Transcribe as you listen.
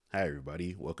Hi,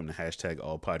 everybody. Welcome to Hashtag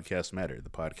All Podcasts Matter, the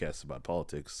podcast about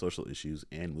politics, social issues,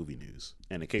 and movie news,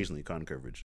 and occasionally con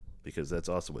coverage, because that's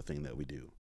also a thing that we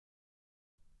do.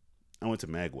 I went to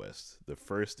MagWest, the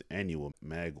first annual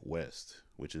MagWest,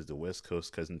 which is the West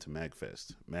Coast cousin to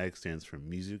MagFest. MAG stands for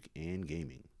Music and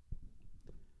Gaming.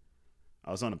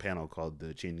 I was on a panel called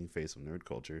The Changing Face of Nerd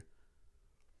Culture,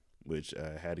 which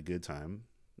I had a good time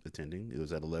attending. It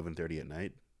was at 11:30 at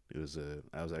night.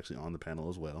 I was actually on the panel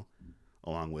as well,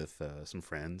 along with some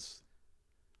friends.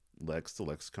 Lex, the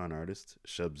Lexicon artist,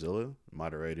 Shubzilla,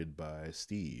 moderated by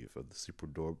Steve of the super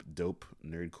dope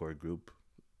nerdcore group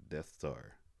Death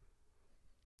Star.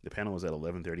 The panel was at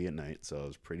 11:30 at night, so I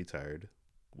was pretty tired,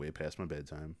 way past my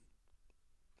bedtime.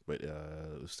 But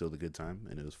it was still a good time,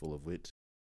 and it was full of wit.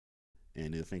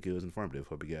 And I think it was informative.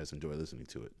 Hope you guys enjoy listening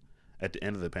to it. At the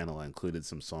end of the panel, I included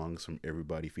some songs from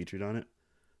everybody featured on it.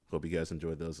 Hope you guys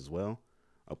enjoyed those as well.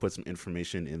 I'll put some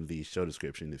information in the show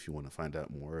description if you want to find out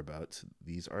more about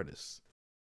these artists.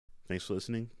 Thanks for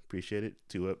listening. Appreciate it.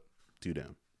 2 up, 2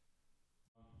 down.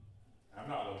 I'm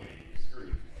not looking at you. Screw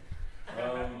you.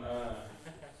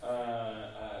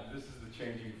 This is the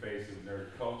changing face of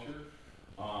nerd culture.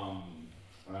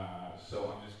 So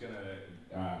I'm just going to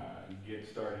get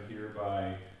started here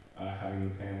by having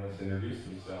the panelists introduce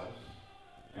themselves.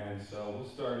 And so we'll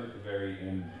start at the very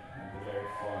end, at the very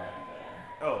far end there.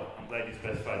 Oh, I'm glad you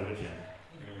specified which end.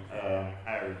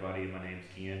 Hi everybody, my name's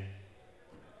Kian.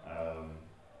 I'm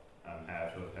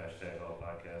half of Hashtag All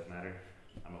Podcasts Matter.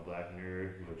 I'm a black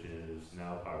nerd, which is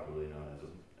now popularly known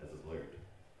as a blurred.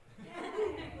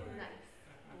 Nice.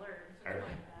 Blurred. I don't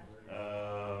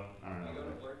know. You go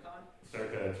to BlurCon?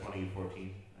 Circa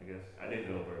 2014, I guess. I didn't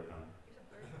go to BlurCon.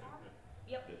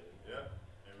 Yep. Yeah,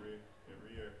 every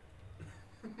year.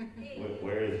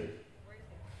 Where is it?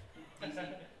 I ain't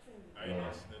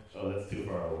gonna snitch. Oh, that's too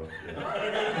far away.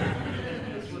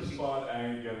 This response, I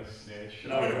ain't gonna snitch.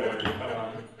 No,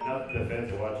 now that the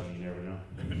feds are watching, you never know.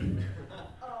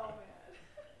 Oh man.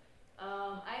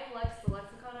 I'm Lex, the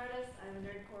Lexicon artist. I'm a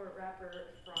nerdcore rapper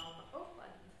from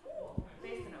Oakland. Ooh,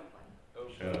 based in Oakland.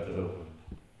 Shout out to Oakland.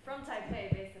 From Taipei,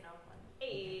 based in Oakland.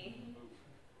 Hey.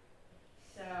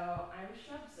 So I'm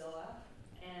Shubzilla,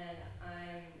 and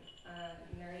I'm a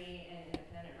nerdy and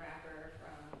independent rapper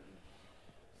from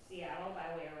Seattle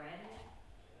by way of Ren,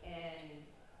 and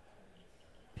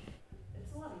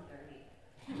it's 11:30.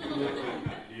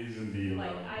 Is indeed.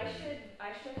 Like I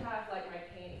should have like my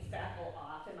paint spackle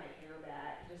off and my hair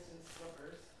back, just in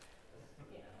slippers.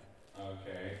 You know.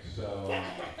 Okay, so I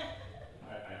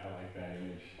like that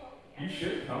image. You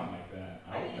should come like that.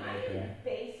 I would I'm like that.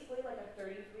 basically like a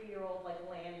 33-year-old like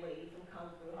landlady from Kung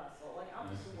Fu Hustle. Like I'm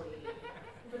just waiting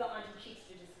for the auntie cheeks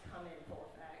to just come in full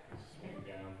effect Swing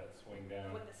down, that swing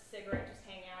down. with the cigarette just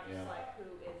hanging out, Yeah. just like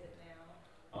who is it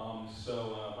now? So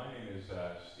my name is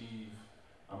Steve.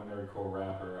 I'm a nerdcore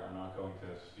rapper. I'm not going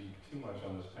to speak too much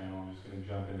on this panel. I'm just going to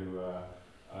jump into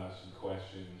some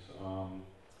questions.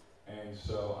 And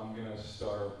so I'm going to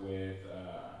start with,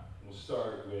 we'll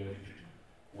start with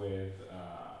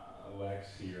Lex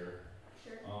here.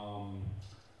 Sure.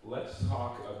 Let's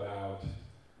talk about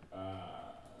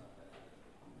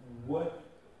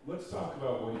let's talk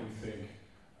about what you think,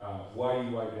 why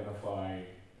you identify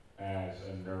as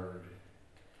a nerd.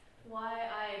 Why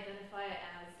I identify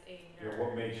as a nerd. Yeah,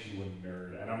 what makes you a nerd?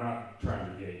 And I'm not trying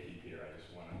to gatekeep here. I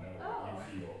just want to know what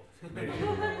you feel makes you a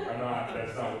nerd.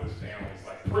 That's not what this panel is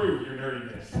like. Prove your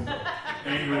nerdiness.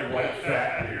 Angry white fat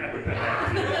dude with the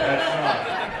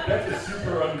hat. That's a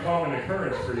super uncommon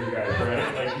occurrence for you guys,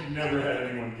 right? Like you've never had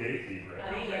anyone gatekeep, right? I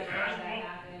don't think that happened.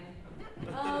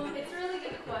 It's a really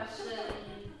good question.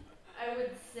 I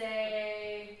would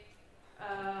say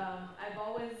I've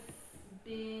always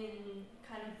been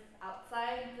kind of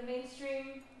outside the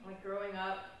mainstream, like growing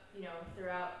up, you know,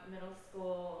 throughout middle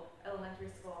school,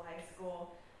 elementary school, high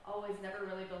school, always never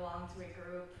really belonged to a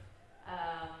group.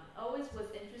 Always was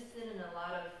interested in a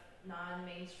lot of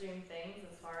non-mainstream things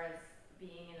as far as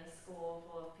being in a school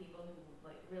full of people who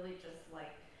like really just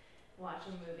like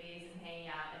watching movies and hanging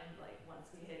out, and like once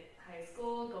we hit high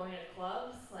school, going to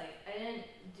clubs. Like I didn't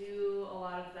do a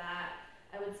lot of that.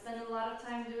 I would spend a lot of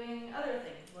time doing other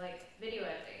things like video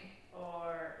editing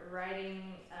or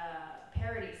writing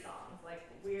parody songs like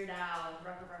Weird Al and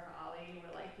Rucka Rucka Ali, where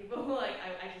like people like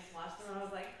I just watched them and I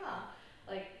was like, huh,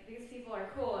 like these people are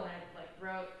cool, and I like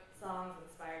wrote songs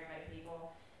inspired by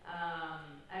people.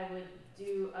 I would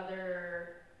do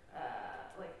other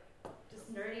like just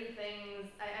nerdy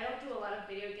things. I don't do a lot of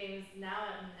video games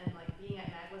now, and like being at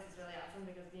MagWest is really awesome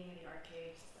because being in the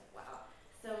arcade, just like wow,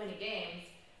 so many games.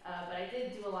 But I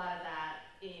did do a lot of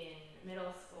that in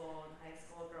middle school and high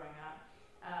school growing up.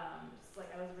 Just like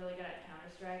I was really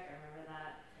Trek. I remember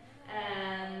that.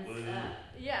 And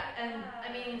yeah, and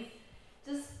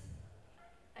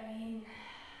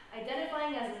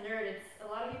identifying as a nerd, it's a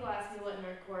lot of people ask me what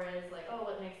nerdcore is, like, oh,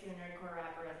 what makes you a nerdcore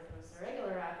rapper as opposed to a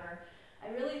regular rapper. I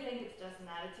really think it's just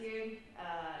an attitude.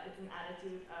 It's an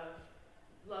attitude of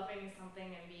loving something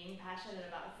and being passionate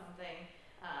about something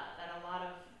that a lot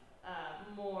of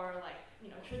more like,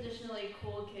 traditionally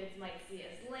cool kids might see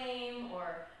as lame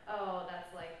or, oh,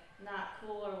 that's like not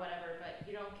cool or whatever, but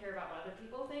you don't care about what other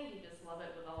people think, you just love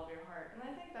it with all of your heart. And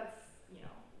I think that's,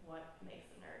 what makes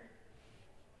a nerd.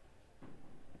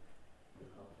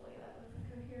 Hopefully that was a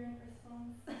coherent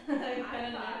response. I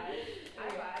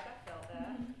felt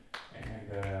that. And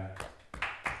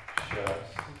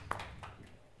shucks.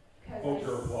 Hold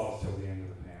your applause till the end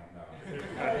of the panel. No.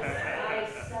 I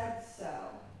said so.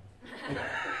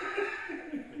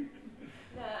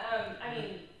 No,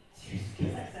 just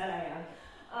because I said I am.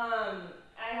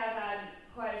 I have had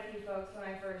quite a few folks when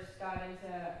I first got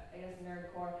into,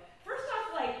 nerdcore. First off,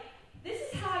 this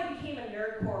is how I became a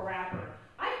nerdcore rapper.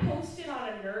 I posted on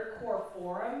a nerdcore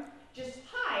forum, just,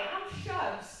 hi, I'm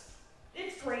Shubs.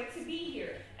 It's great to be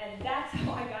here. And that's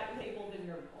how I got labeled a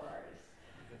nerdcore artist.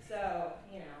 So,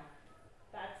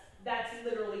 that's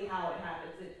literally how it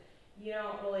happens. You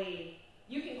don't really,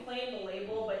 you can claim the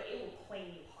label, but it will claim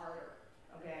you harder.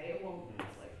 Okay, it will,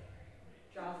 it's like,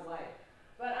 jaws of life.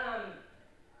 But,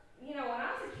 when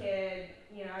I was a kid,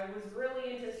 I was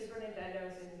really into Super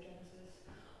Nintendo, Sega Genesis.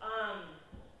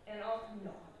 And also,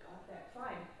 no, I got that,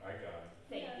 fine. I got it.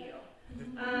 Thank you.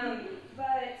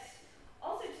 But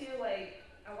also too, I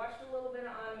watched a little bit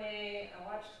of anime. I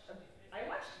watched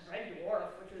Red Dwarf,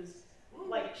 which was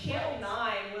Channel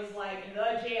 9 was the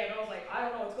jam. I was like, I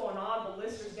don't know what's going on, but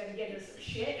Lister's gonna get into some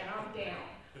shit, and I'm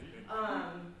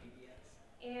down.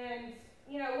 And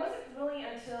it wasn't really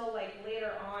until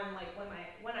later on,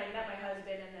 when I met my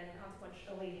husband and then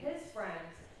consequently his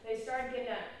friends, they started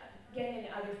getting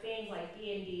into other things like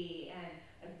D&D and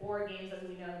board games as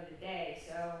we know them today.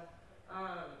 So,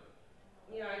 I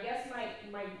guess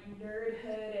my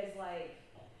nerdhood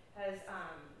has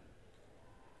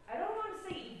I don't want to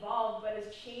say evolved, but has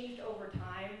changed over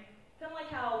time. Kind of like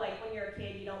how when you're a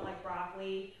kid you don't like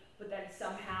broccoli, but then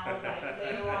somehow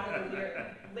later on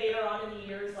in the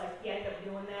years you end up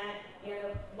doing that. You end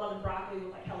up loving broccoli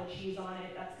with hella cheese on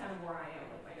it. That's kind of where I am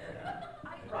with my nerdhood.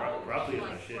 Broccoli is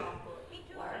my shit. Me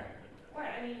too. What?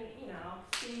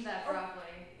 Steam that broccoli.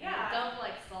 Yeah. Don't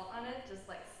salt on it, just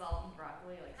salt and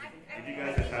broccoli. Did you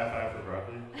guys just high five for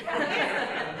broccoli?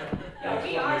 Yeah,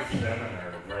 we are.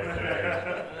 Seminar right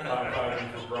there. High fiving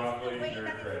for broccoli, The way nerd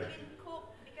that it's cred. been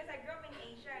cooked, because I grew up in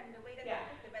Asia and the way that they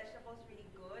cook the vegetables really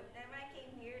good. Then when I came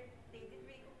here, they didn't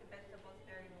really cook the vegetables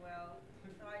very well.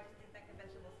 So I just didn't like the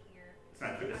vegetables here.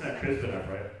 It's not crisp enough,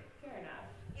 right? Fair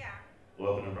enough. Yeah.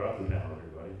 Welcome to Broccoli Panel,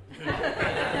 everybody.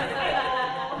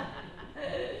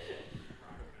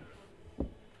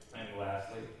 And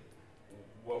lastly,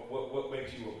 what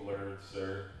makes you a blurred,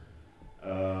 sir?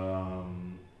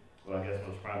 Well, I guess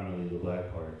most prominently the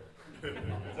black part. I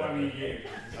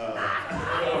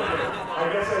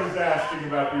guess I was asking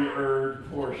about the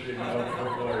portion of the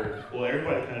blurred. Well,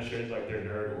 everybody kind of shares their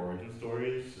nerd origin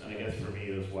stories, and I guess for me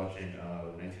it was watching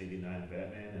 1989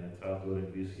 Batman and a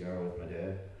top-loading VCR with my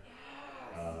dad.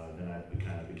 Then I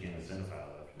kind of became a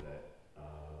cinephile after that.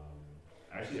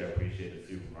 Actually, I appreciated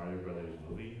Super Mario Brothers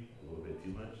movie a little bit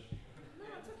too much. No,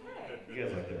 it's okay. You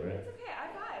guys like that, right? It's okay. I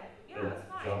vibe. Yeah, it's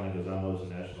fine. John Leguizamo's a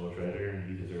national treasure, and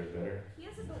he deserves better. He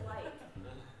is a delight.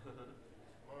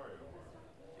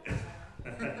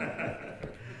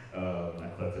 I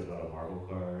collected a lot of Marvel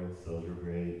cards. Those were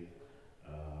great.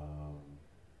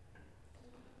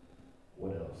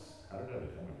 What else? How did I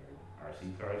become a nerd?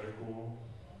 RC cars are cool.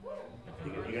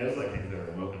 You guys like things that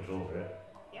are remote controlled, right?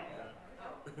 Yeah.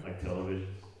 Like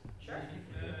televisions. Sure.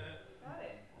 Got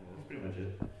it. That's pretty much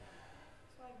it.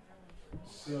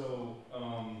 So,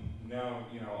 now,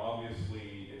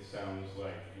 obviously it sounds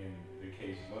like in the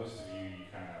case of most of you, you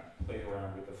kind of played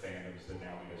around with the fandoms that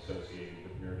now we associated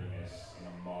with nerdiness in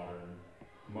a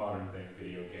modern thing,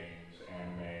 video games,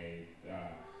 anime,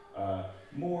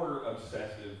 more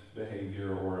obsessive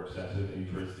behavior or obsessive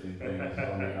interest in things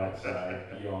on the outside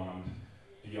beyond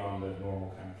the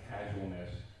normal kind of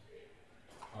casualness.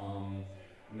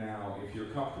 Now, if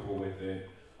you're comfortable with it,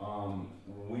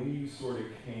 when you sort of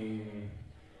came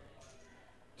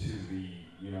to the,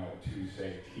 to say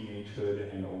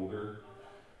teenagehood and older,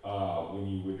 when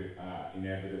you would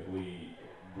inevitably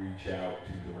reach out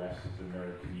to the rest of the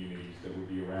nerd communities that would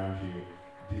be around you,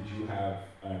 did you have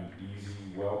an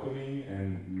easy, welcoming,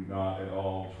 and not at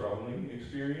all troubling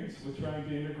experience with trying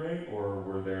to integrate, or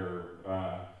were there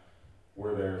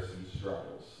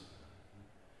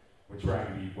trying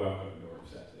to be welcomed or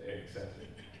accepted.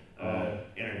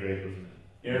 Integrate wasn't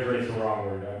it? Integrate's the wrong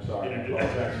word. I'm sorry. I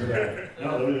apologize for that.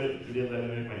 No, you didn't let me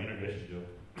make my integration joke.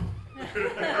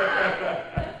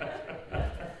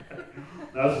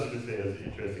 I was just going to say it's an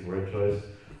interesting word choice,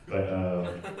 but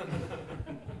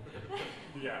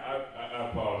yeah, I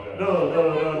apologize. No.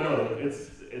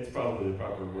 It's probably the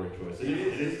proper word choice. It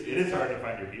is hard to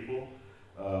find your people.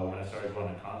 When I started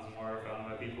going to cons more, I found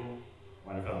my people.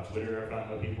 When I found Twitter, I found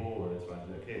my people. Or it's fine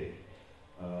like, hey,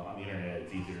 on the internet,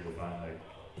 it's easier to find like,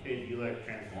 hey, do you like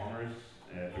Transformers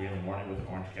at 3 in the morning with an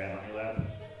orange cat on your lap?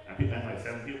 And like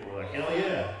 7 people were like, hell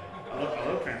yeah, I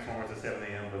love Transformers at 7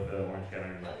 a.m. with the orange cat on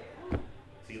your lap.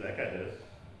 See, that guy does.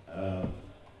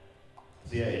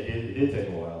 So yeah, it did take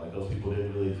a while. Like those people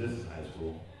didn't really exist in high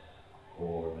school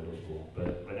or middle school,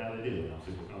 but now they do, and I'm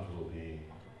super comfortable being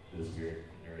this weird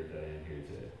nerd that I am here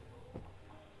today.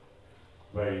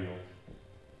 Right.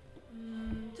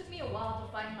 Took me a while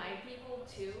to find my people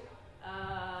too.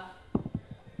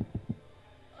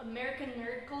 American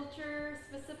nerd culture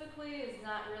specifically is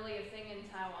not really a thing in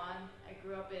Taiwan. I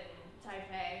grew up in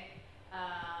Taipei,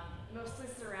 mostly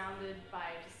surrounded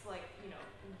by just like,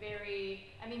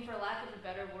 very, for lack of a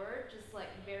better word, just like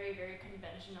very, very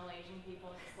conventional Asian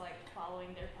people just like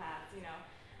following their paths,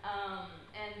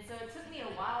 And so it took me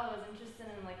a while. I was interested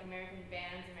in like American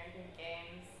bands, American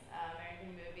games,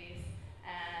 American movies.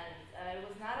 And it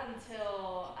was not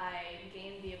until I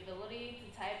gained the ability to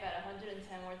type at 110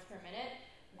 words per minute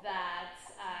that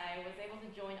I was able to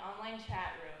join online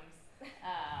chat rooms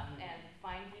and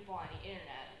find people on the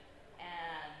internet.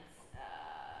 And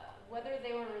whether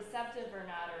they were receptive or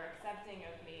not or accepting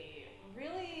of me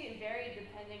really varied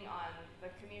depending on the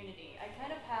community. I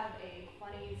kind of have a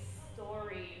funny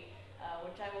story,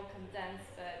 which I will condense,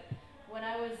 but when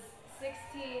I was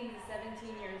 16 to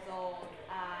 17 years old,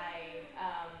 I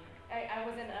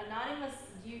was an anonymous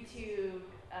YouTube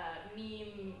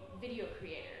meme video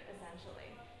creator,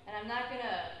 essentially. And I'm not going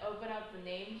to open up the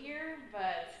name here,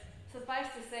 but suffice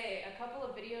to say, a couple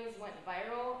of videos went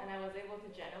viral, and I was able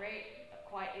to generate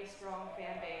quite a strong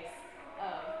fan base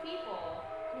of people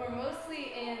who were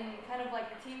mostly in kind of like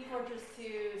the Team Fortress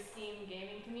 2 Steam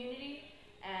gaming community.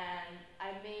 And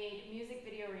I made music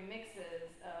video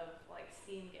remixes of like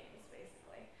Steam games,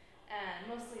 basically, and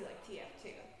mostly like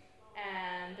TF2.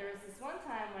 And there was this one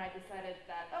time when I decided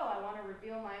that, I want to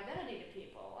reveal my identity to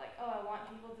people. Like, I want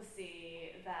people to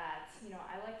see that,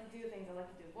 I like to do things. I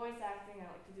like to do voice acting. I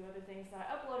like to do other things. So I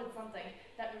uploaded something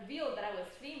that revealed that I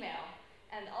was female.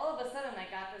 And all of a sudden I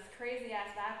got this crazy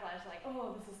ass backlash, like,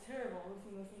 this is terrible,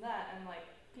 this and that. And like,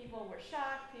 people were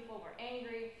shocked, people were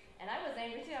angry. And I was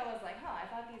angry too. I was like, I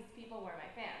thought these people were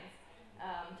my fans.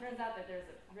 Turns out that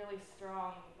there's a really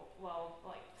strong,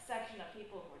 section of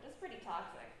people who are just pretty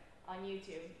toxic on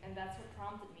YouTube. And that's what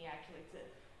prompted me actually to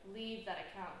leave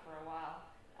that account for a while.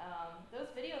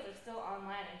 Those videos are still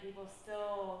online and people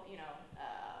still,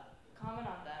 comment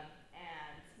on them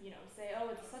and, say,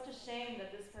 it's such a shame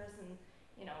that this person,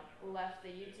 left the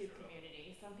YouTube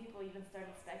community. Some people even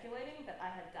started speculating that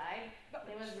I had died.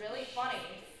 It was really funny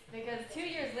because 2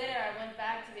 years later I went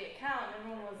back to the account and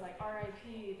everyone was like,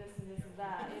 RIP, this and this and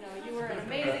that. You were an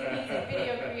amazing music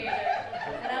video creator.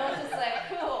 And I was just like,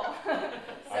 cool.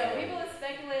 So people have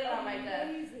speculated on my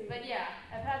death. But yeah,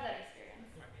 I've had that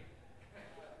experience.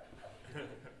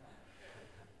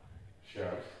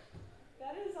 Shucks.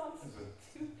 That is on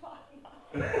Tupac.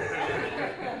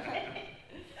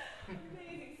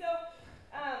 Amazing. So,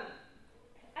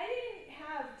 I didn't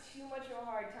have too much of a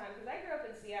hard time because I grew up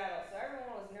in Seattle, so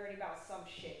everyone was nerdy about some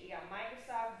shit. You got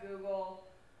Microsoft, Google,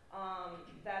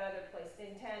 that other place,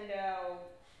 Nintendo,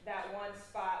 that one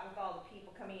spot with all the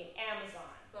people coming in,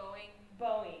 Amazon.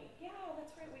 Boeing. Yeah,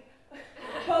 that's right.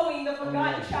 Boeing, the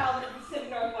forgotten child of the Pacific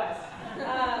Northwest.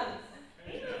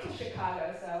 Maybe to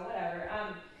Chicago, so whatever.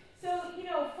 So,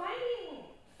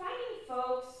 finding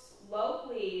folks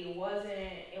locally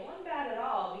wasn't bad at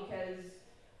all because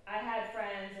I had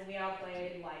friends and we all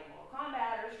played like Mortal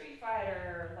Kombat or Street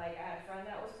Fighter. Like I had a friend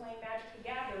that was playing Magic the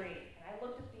Gathering and I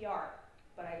looked at the art,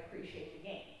 but I appreciate the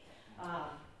game.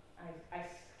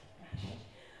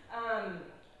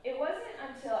 It wasn't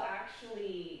until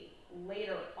actually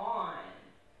later on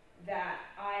that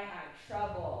I had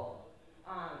trouble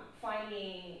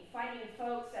finding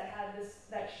folks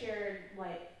that shared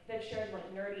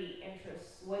nerdy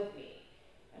interests with me.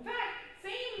 In fact,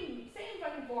 same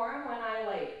fucking forum when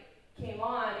I came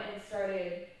on and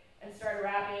started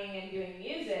rapping and doing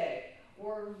music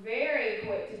were very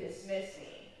quick to dismiss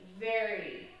me.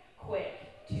 Very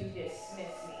quick to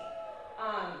dismiss me.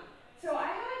 So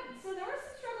there were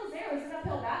some struggles there. It was an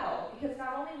uphill battle because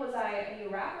not only was I a new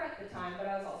rapper at the time, but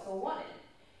I was also a woman.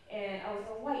 And I was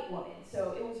a white woman.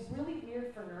 So it was really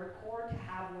weird for nerdcore to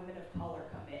have women of color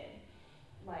come in.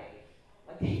 Like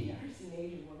they'd never seen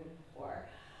Asian women before.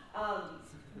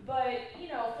 But, you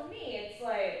know, for me, it's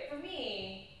like,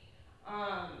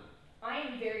 I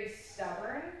am very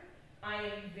stubborn, I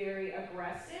am very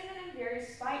aggressive, and I'm very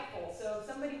spiteful. So if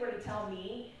somebody were to tell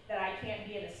me that I can't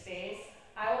be in a space,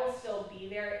 I will still be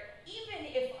there, even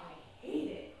if I hate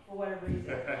it for whatever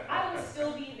reason. I will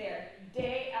still be there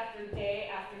day after day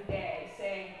after day,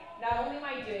 saying, not only am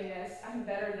I doing this, I'm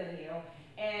better than you,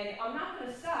 and I'm not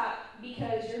going to stop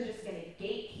because you're just going to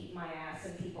gatekeep my ass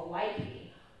and people like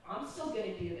me. I'm still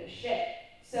going to do this shit.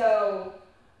 So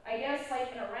I guess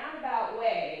like in a roundabout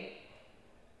way,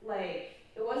 like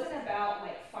it wasn't about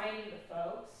like finding the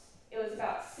folks, it was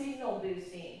about signal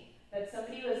boosting, that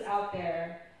somebody was out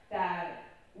there that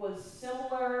was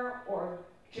similar or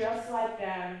just like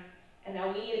them, and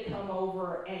that we need to come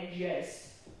over and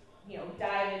just, you know,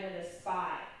 dive into this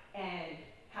spot and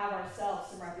have ourselves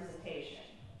some representation.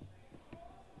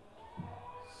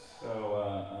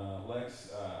 So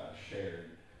Lex shared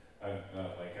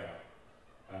like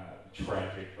a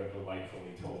tragic but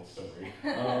delightfully told story.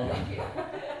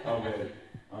 Of it.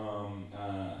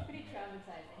 Pretty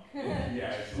traumatizing.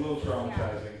 Yeah, it's a little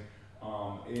traumatizing.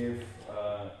 If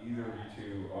either of you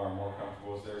two are more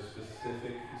comfortable, is there a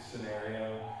specific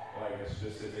scenario, like a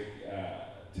specific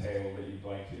tale that you'd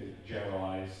like to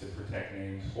generalize to protect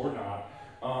names or not,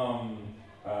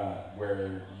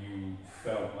 where you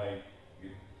felt like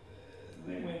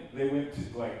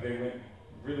they went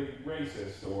really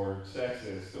racist or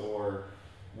sexist or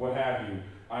what have you?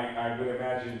 I would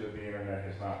imagine that the internet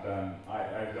has not done.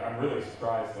 I'm really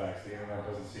surprised, Lex. The internet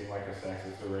doesn't seem like a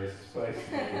sexist or racist place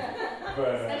to me.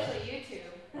 But, especially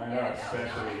YouTube. I know,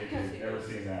 especially YouTube. Never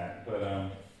seen that. But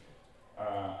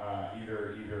either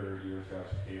you or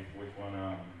Keith, which one?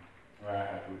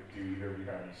 Do either of you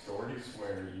have any stories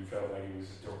where you felt like it was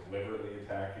deliberately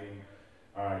attacking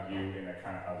you in a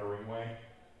kind of othering way?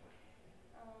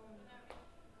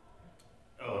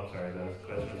 Oh, I'm sorry, that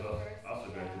question was also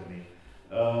directed at me.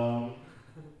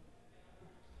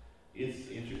 It's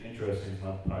interesting.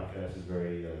 My podcast is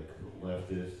very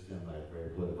leftist and like very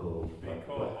political. Being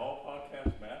called all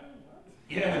podcasts matter?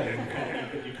 Yeah,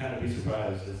 you kind of be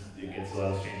surprised. It gets a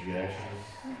lot of strange reactions,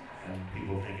 and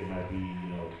people think it might be, you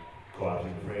know,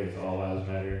 co-opting the phrase "all lives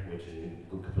matter," which it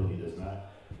completely does not.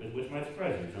 Which might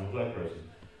surprise you if you're a black person.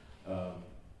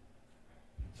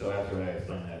 So after I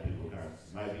explain that, people kind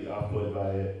of might be off-put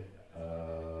by it.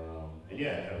 And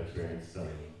yeah, I have experienced some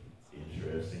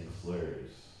interesting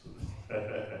slurs on the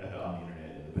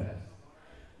internet in the past,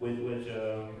 which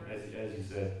as you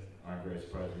said, aren't very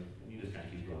surprising. You just kind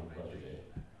of keep going about your day.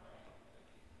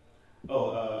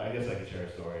 Oh, I guess I could share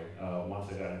a story.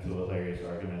 Once I got into a hilarious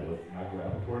argument with Michael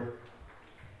Rappaport.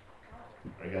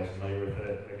 Are you guys familiar with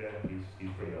that guy?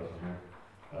 He's pretty awesome,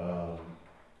 right?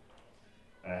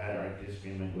 I had a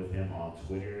disagreement with him on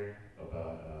Twitter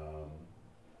about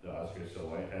the Oscars So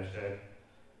White hashtag.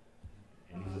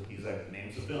 And he's like, name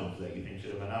some films that you think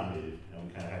should have been nominated. And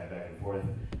we kind of had back and forth.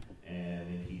 And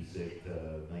then he sicked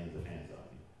millions of fans on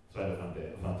me. So I had a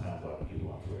fun time blocking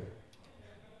people on Twitter.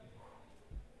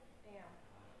 Damn.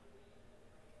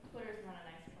 Twitter's not a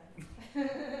nice place.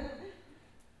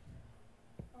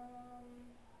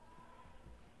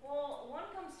 Well, one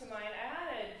comes to mind. I had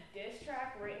a diss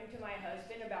track written to my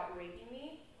husband about raping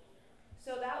me.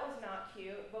 So that was not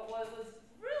cute. But what was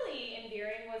really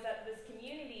endearing was that this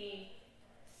community,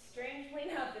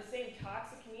 strangely enough, the same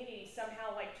toxic community,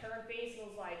 somehow like turned face and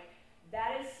was like,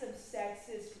 that is some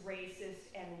sexist,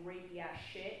 racist, and rapey ass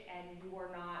shit, and you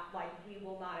are not, like, we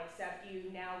will not accept you.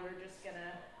 Now we're just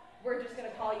gonna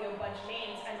call you a bunch of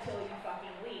names until you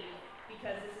fucking leave,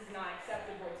 because this is not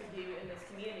acceptable to do in this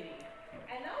community.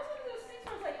 And that was one of those things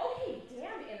where I was like, okay,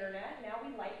 damn internet, now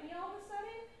we like me all of a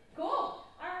sudden? Cool,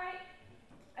 all right.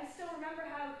 I still remember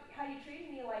how you treated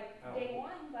me like day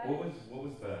one, but... What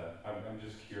was the, I'm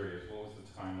just curious, what was the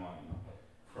timeline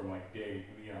from like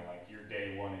like your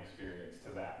day one experience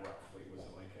to that roughly? Was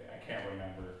it like, I can't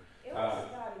remember. It was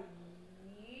about a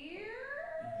year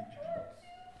or two?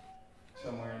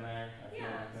 Somewhere in there?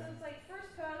 Yeah, so it's like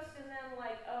first post and then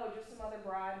like, oh, just some other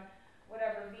broad,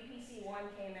 whatever, VPC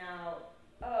 1 came out.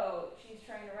 Oh, she's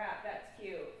trying to rap, that's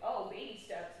cute. Oh, baby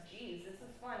steps, geez, this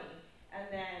is funny. And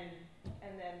then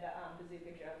the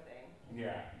Bazooka Joe thing.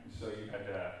 Yeah, so you had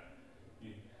to,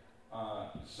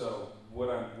 so what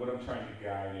I'm trying to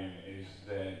guide in is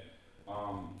that,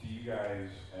 do you guys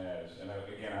and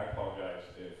again, I apologize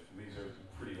if these are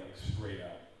pretty like straight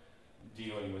up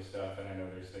dealing with stuff, and I know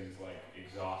there's things like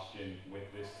exhaustion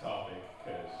with this topic,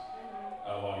 because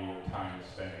is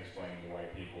spent explaining to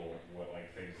white people what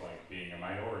like things like being a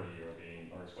minority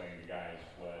or explaining to guys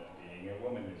what being a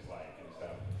woman is like and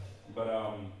stuff. But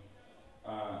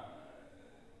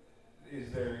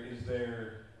is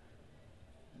there?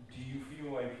 Do you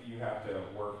feel like you have to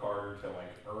work harder to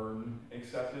like earn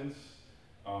acceptance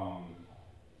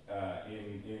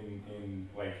in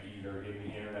like either in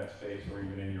the internet space or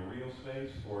even in your real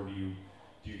space, or do you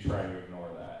try to ignore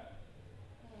that?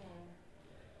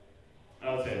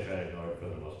 I would say I try to ignore it for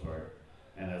the most part,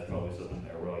 and that's probably something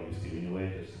that we're all used to anyway,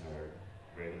 just in our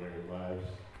regular lives.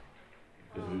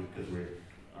 Because we're,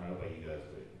 I don't know about you guys,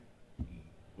 but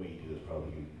what you do is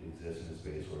probably you exist in a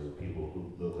space where people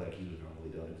who look like you normally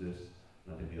don't exist.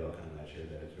 And I think we all kind of not share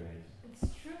that experience. It's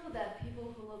true that people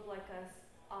who look like us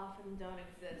often don't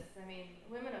exist. I mean,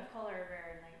 women of color are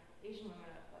rare, and like Asian women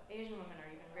are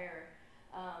even rarer.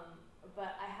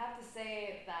 But I have to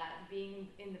say that being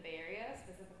in the Bay Area,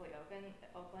 specifically Oakland,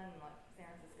 like San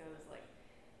Francisco, is like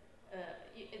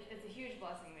it's a huge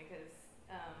blessing because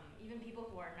even people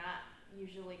who are not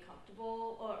usually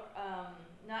comfortable or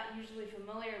not usually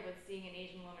familiar with seeing an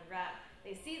Asian woman rap,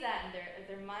 they see that and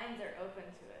their minds are open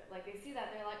to it. Like they see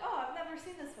that, they're like, oh, I've never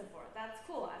seen this before. That's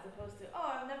cool. As opposed to,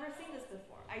 oh, I've never seen this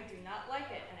before. I do not like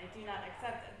it and I do not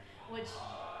accept it, which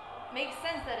makes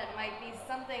sense that it might be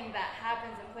something that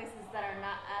happens in places that are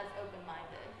not as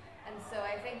open-minded. And so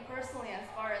I think personally, as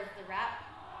far as the rap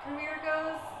career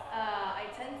goes, I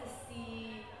tend to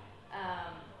see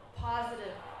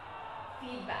positive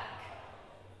feedback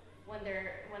when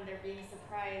they're being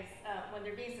surprised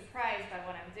by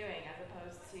what I'm doing, as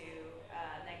opposed to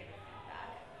negative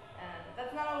feedback. And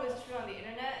that's not always true on the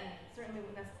internet, and certainly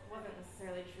wasn't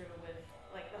necessarily true with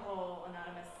like the whole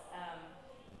anonymous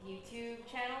YouTube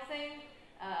channel thing,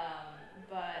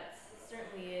 but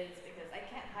certainly is because I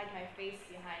can't hide my face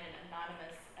behind an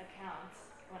anonymous account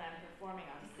when I'm performing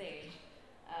on stage.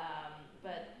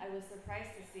 But I was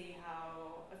surprised to see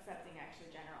how accepting actually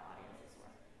general audiences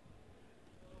were.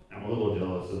 I'm a little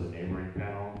jealous of the neighboring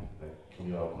panel. Like, can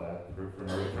we all clap for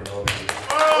no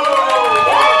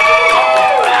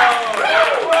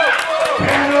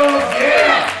Panels,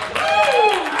 yeah!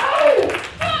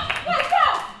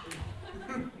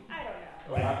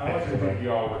 I like to think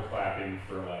y'all were clapping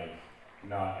for like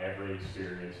not every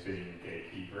experience being a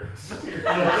gatekeeper. It's just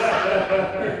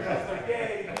like,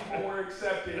 yay, people were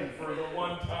accepting for the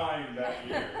one time that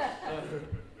year.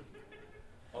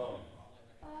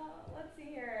 Let's see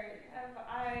here.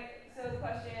 So the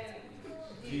question.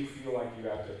 Do you feel like you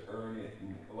have to earn it?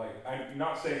 Like, I'm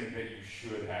not saying that you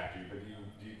should have to, but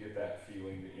do you get that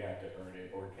feeling that you have to earn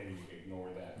it, or can you ignore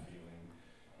that feeling?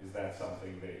 Is that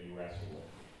something that you wrestle with?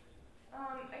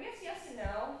 I guess yes and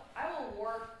no. I will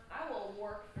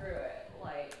work through it.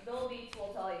 Like Bill Beats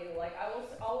will tell you, like I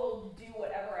will do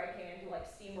whatever I can to like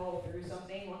steamroll through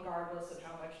something, regardless of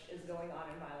how much is going on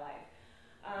in my life.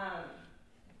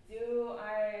 Do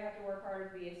I have to work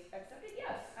hard to be accepted?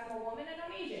 Yes. I'm a woman and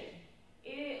I'm Asian.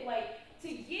 To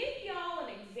give y'all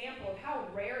an example of how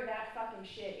rare that fucking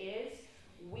shit is,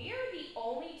 we're the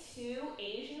only two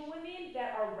Asian women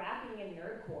that are rapping in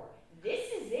nerdcore. This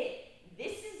is it.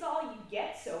 This is all you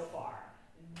get so far.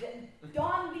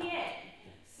 Don the end.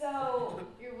 So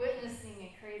you're witnessing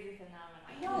a crazy phenomenon.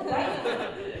 I know, right?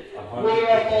 We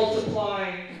are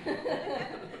multiplying.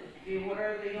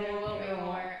 Beware the There will be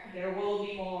more. There will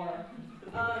be more.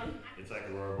 It's like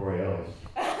Aurora Borealis.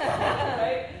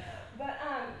 Right? But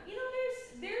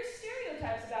there's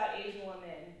stereotypes about Asian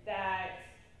women that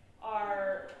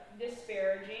are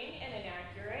disparaging and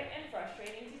inaccurate and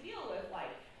frustrating to deal with.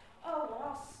 Like, oh, we're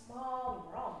all small, and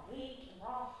we're all weak, and we're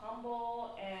all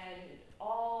humble, and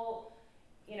all,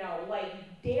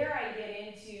 dare I get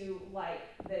into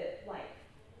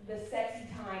the sexy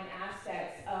time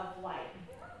aspects of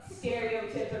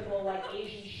stereotypical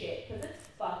Asian shit, because it's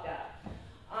fucked up.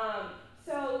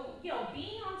 So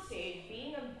being on stage,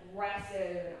 being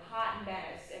aggressive and a hot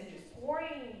mess, and just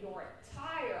pouring your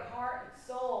entire heart and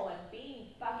soul and being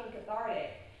fucking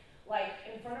cathartic,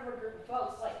 in front of a group of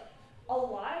folks, a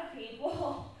lot of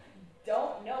people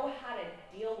don't know how to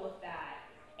deal with that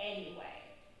anyway,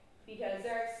 because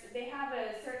they have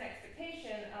a certain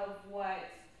expectation of what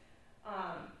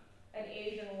an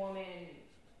Asian woman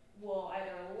will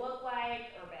either look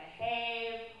like or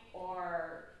behave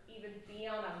or even be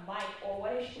on a mic, or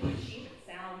what she even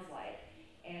sounds like.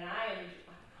 And I'm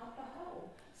not the hoe.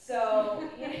 So,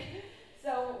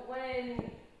 so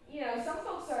when, a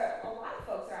lot of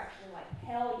folks are actually like,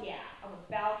 hell yeah, I'm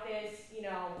about this,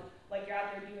 you're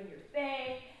out there doing your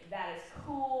thing, that is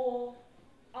cool,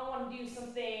 I want to do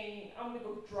something, I'm going to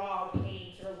go draw or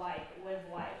paint or live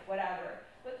life, whatever.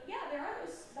 But yeah, there are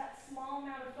that small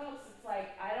amount of folks, it's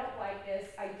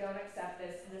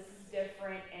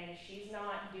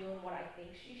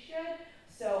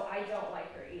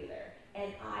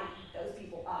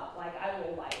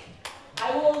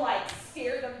like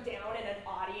stare them down in an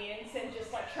audience and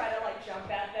just like try to like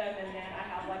jump at them, and then I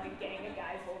have like a gang of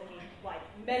guys holding me, like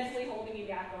mentally holding me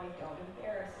back, going, "Don't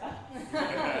embarrass us.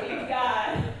 Please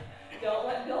God, don't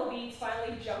let Bill Beats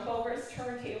finally jump over his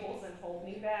turntables and hold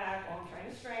me back while I'm trying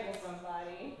to strangle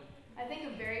somebody." I think a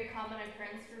very common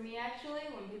occurrence for me, actually,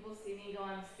 when people see me go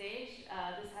on stage,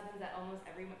 this happens at almost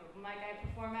every open mic I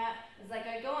perform at, is like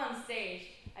I go on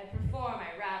stage, I perform,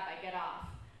 I rap, I get off.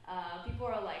 People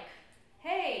are like,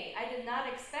 "Hey, I did not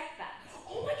expect that."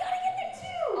 Oh my God, I get that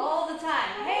too! All the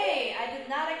time. "Hey, I did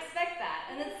not expect that."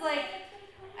 And it's like,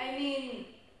 I mean,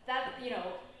 that, you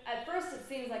know, at first it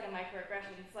seems like a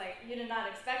microaggression. It's like, you did not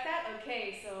expect that?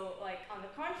 Okay, so like on the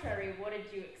contrary, what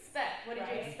did you expect? What did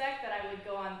you expect that I would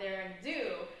go on there and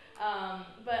do?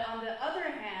 But on the other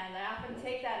hand, I often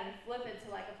take that and flip it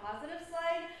to like a positive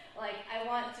side. Like I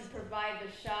want to provide the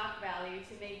shock value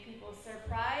to make people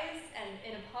surprised and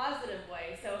in a positive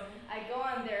way. So I go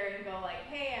on there and go like,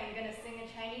 "Hey, I'm gonna sing a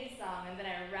Chinese song," and then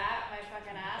I rap my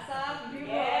fucking ass off, and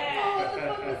people are like, "Oh, what the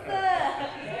fuck was that?"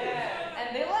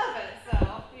 And they love it. So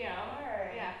you know,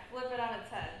 yeah, flip it on its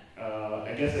head.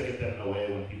 I guess I get that in a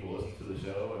way when people listen to the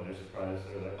show and they're surprised.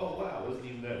 They're like, "Oh wow, it wasn't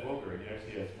even that vulgar, and you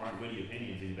actually have smart, witty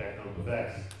opinions, and you back them up with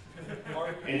facts."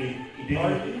 Are they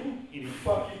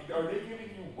giving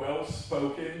you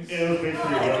well-spoken? Yeah, it was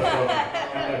basically well-spoken.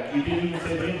 I'm like, "You didn't even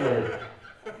say the N-word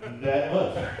that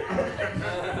much."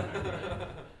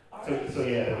 so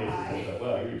yeah, that basically says like,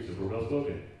 "Wow, you're super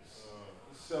well-spoken."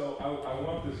 So I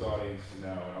want this audience to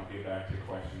know, and I'll get back to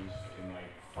questions in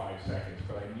like 5 seconds,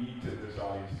 but I need this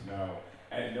audience to know,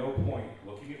 at no point,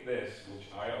 looking at this, which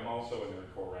I am also a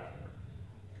nerdcore rapper,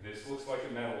 this looks like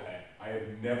a metalhead. I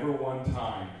have never one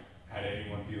time had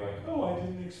anyone be like, "Oh, I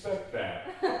didn't expect that,"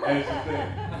 as a thing.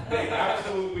 They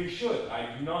absolutely should.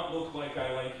 I do not look like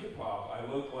I like hip-hop. I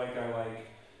look like I like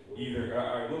you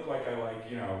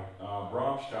know,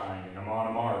 Rammstein and Amon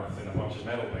Amarth and a bunch of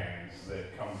metal bands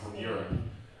that come from Europe.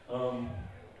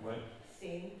 What?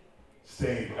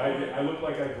 Sting. I look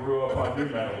like I grew up on new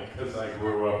metal because I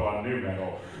grew up on new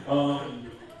metal.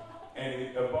 And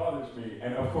it bothers me.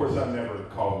 And of course, I'm never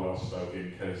called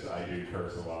well-spoken because I do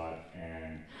curse a lot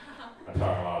and I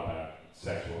talk a lot about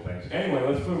sexual things. Anyway,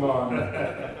 let's move on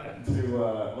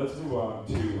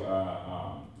to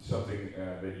something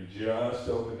that you just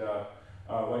opened up.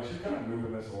 Like you're kind of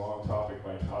moving this along topic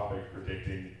by topic,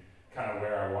 predicting kind of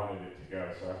where I wanted it to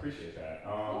go. So I appreciate that.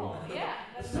 Yeah,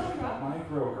 that's Let's talk about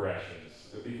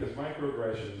microaggressions, because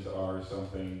microaggressions are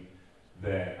something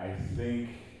that I think.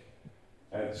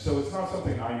 So it's not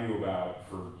something I knew about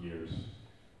for years,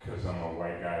 because I'm a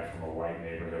white guy from a white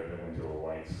neighborhood that went to a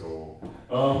white school.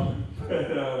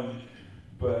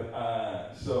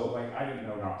 So like I didn't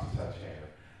know not to touch hair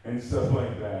and stuff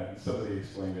like that. And somebody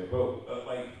explained it. But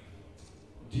like,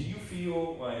 do you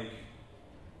feel like?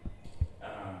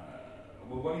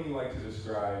 What do you like to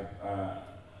describe?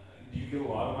 Do you get a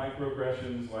lot of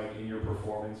microaggressions, like in your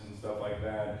performance and stuff like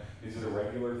that? Is it a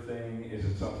regular thing? Is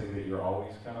it something that you're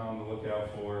always kind of on the lookout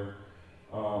for?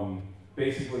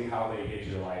 Basically, how they hit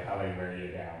your life, how they wear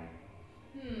you down.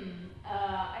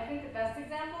 I think the best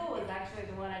example was actually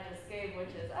the one I just gave,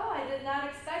 which is, "Oh, I did not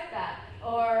expect that,"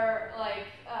 or like,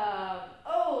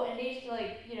 "Oh, an Asian,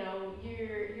 like, you know,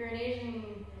 you're an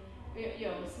Asian, you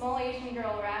know, small Asian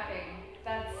girl rapping.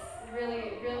 That's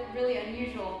really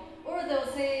unusual." Or they'll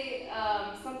say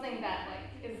something that like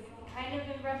is kind of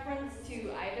in reference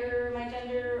to either my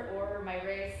gender or my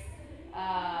race.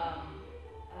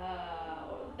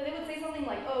 They would say something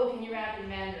like, "Oh, can you rap in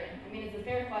Mandarin?" I mean, it's a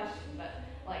fair question, but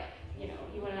like, you know,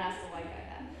 you wouldn't ask a white guy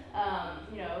that.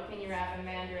 You know, "Can you rap in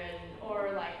Mandarin?"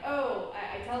 Or like, "Oh,"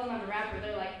 I tell them I'm a rapper.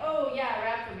 They're like, "Oh yeah,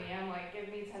 rap for me." I'm like, "Give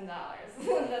me $10." That's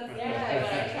usually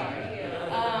what I charge.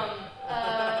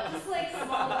 Just like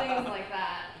small things like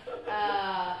that.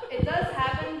 It does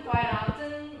happen quite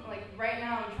often. Like right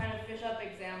now, I'm trying to fish up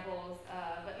examples,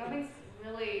 but nothing's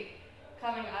really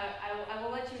coming. I will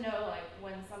let you know like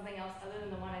when something else other than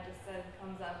the one I just said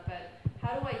comes up. But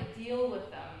how do I deal with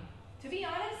them? To be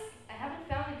honest, I haven't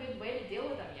found a good way to deal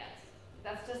with them yet.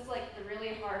 That's just like the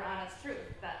really hard, honest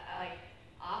truth. That like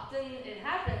often it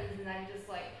happens, and I'm just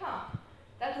like,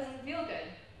 that doesn't feel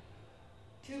good.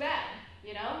 Too bad,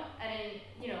 you know? And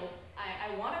you know,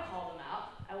 I want to call them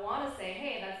out. I want to say,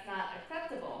 "Hey, that's not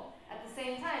acceptable." At the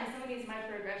same time, some of these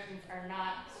microaggressions are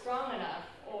not strong enough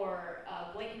or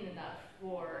blatant enough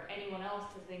for anyone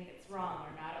else to think it's wrong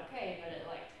or not okay, but it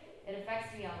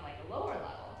affects me on like a lower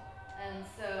level. And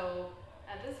so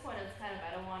at this point, it's kind of, I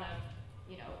don't want to,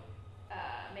 you know,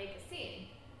 make a scene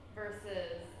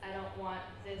versus I don't want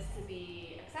this to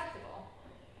be acceptable.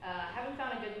 I haven't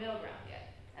found a good middle ground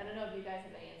yet. I don't know if you guys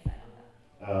have any insight on that.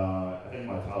 I think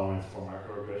my tolerance for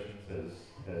microaggressions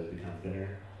has become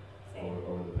thinner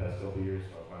over the past couple of years,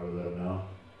 so I'll probably let them know.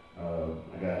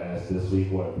 I got asked this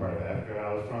week what part of Africa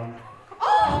I was from.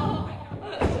 Oh!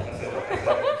 I If said,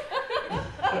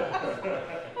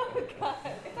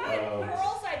 I had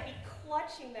pearls, I'd be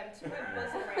clutching them to my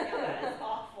bosom right now. That is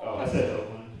awful. I said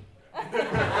Oakland.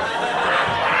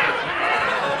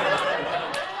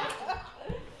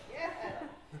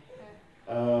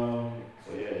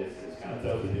 So yeah, it's kind of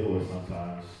tough to deal with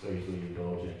sometimes, especially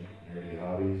indulging nerdy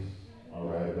hobbies. I'll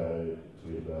write about it,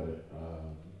 tweet about it.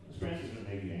 Experiences that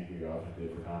make you angry are often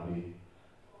good for comedy.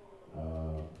 I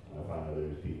find that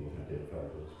there's people who can identify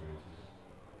with those experiences.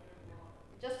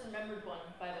 Just remembered one,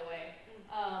 by the way.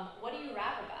 What do you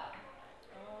rap about?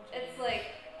 It's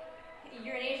like,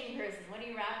 you're an Asian person. What do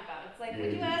you rap about? It's like,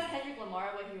 would you ask Kendrick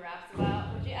Lamar what he raps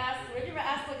about? Would you ask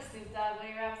like Snoop Dogg what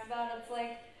he raps about? It's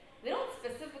like, they don't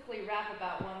specifically rap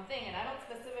about one thing, and I don't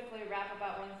specifically rap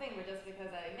about one thing, but just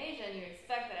because I'm Asian, you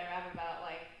expect that I rap about,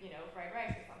 like, fried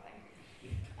rice or something.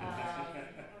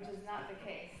 Which is not the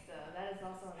case, so that is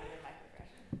also another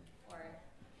microaggression.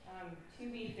 To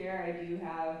be fair, I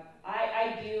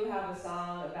do have a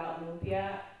song about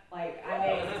lumpia. Like, I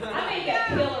make a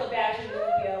killer batch of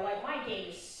lumpia. Like, my game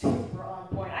is super on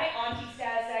point. I auntie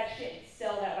status that shit and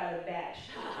sell that by the batch.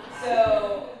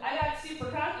 So I got super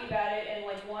cocky about it, and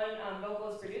like one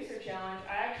vocalist producer challenge,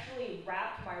 I actually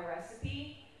rapped my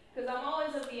recipe because I'm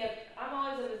always of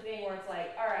the thing where it's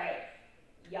like, all right,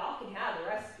 y'all can have the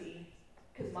recipe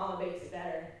because Mama bakes it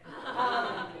better.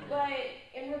 But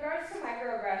in regards to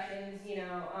microaggressions,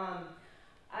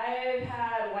 I've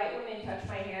had white women touch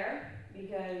my hair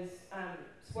because,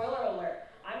 spoiler alert,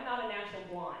 I'm not a natural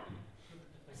blonde.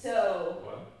 So,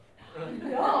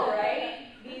 no, right?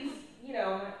 These,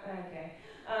 okay.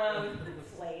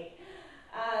 It's late.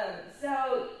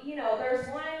 So, there's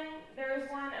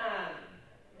one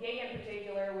gig in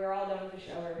particular. We're all done with the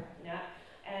show,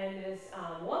 and this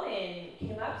woman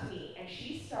came up to me and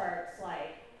she starts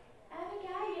like, "Oh my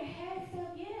God, your hair's so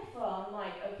beautiful." I'm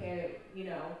like, okay,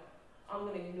 I'm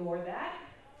gonna ignore that,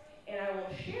 and I will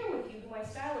share with you who my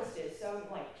stylist is. So I'm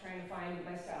like trying to find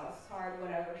my stylist card,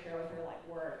 whatever, share with her like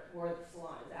where the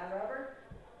salon is at, whatever.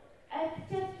 It's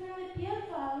just really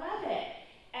beautiful, I love it.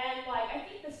 And like I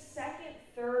think the second,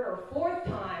 third, or fourth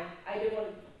time I did one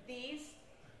of these,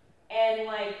 and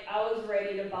like I was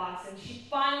ready to box, and she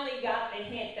finally got the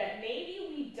hint that maybe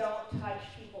we don't touch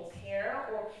people's hair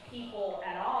or people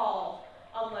at all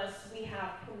unless we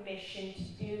have permission to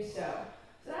do so.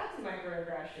 So that's a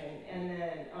microaggression. And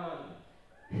then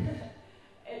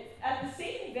at the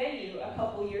same venue a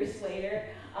couple years later,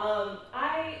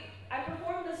 I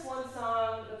performed this one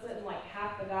song that's in like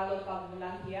half Tagalog called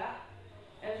Valantia.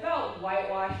 And it's about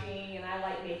whitewashing, and I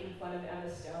like making fun of Emma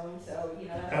Stone, so,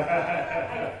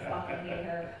 I fucking hate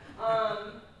her.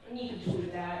 And you can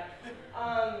tweet that.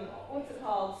 What's it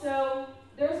called? So,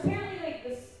 there's apparently, like,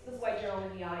 this white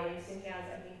gentleman in the audience, and he has,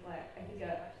 I think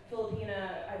a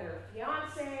Filipina, either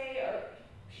fiance, or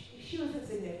she was his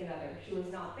significant other. She was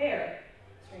not there,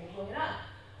 strangely enough.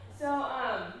 So,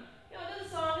 do the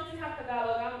song, it's in half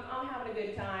Tagalog, I'm having a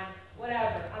good time,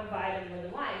 whatever, I'm vibing,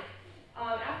 living life.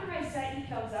 After my set, he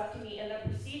comes up to me and then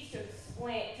proceeds to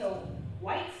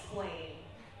white-splain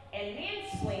and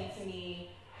mansplain to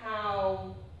me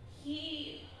how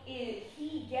he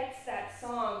gets that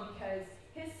song because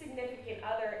his significant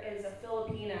other is a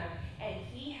Filipina, and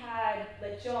he had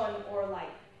lechon, or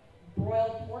like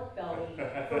broiled pork belly,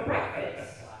 for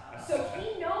breakfast. So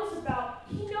he knows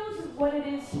what it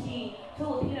is to be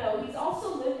Filipino. He's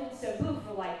also lived in Cebu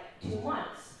for like 2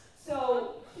 months.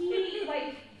 So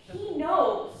he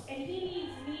knows, and he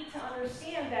needs me to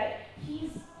understand that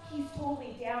he's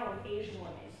totally down with Asian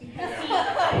women because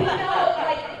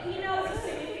he knows a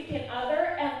significant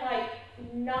other and like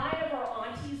 9 of our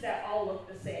aunties that all look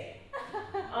the same.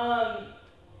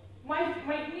 My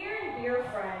near and dear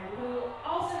friend, who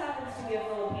also happens to be a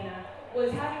Filipina,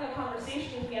 was having a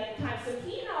conversation with me at the time. So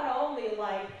he not only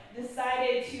like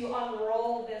decided to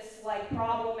unroll this like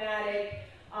problematic,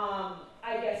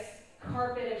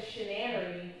 carpet of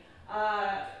shenanery.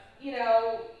 You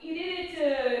did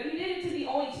it to the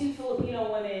only 2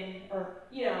 Filipino women, or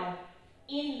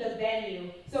in the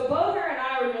venue. So both her and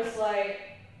I were just like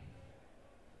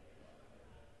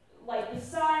the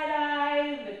side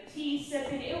eye, the tea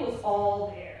sipping, it was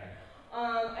all there.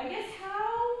 I guess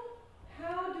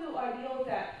how do I deal with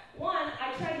that? One,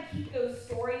 I try to keep those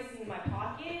stories in my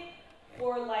pocket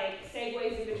for like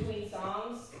segues in between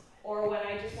songs, or when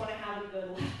I just want to have a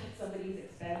good laugh at somebody's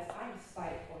expense. I'm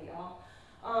spiteful, y'all.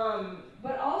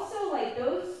 But also like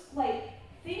those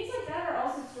things like that are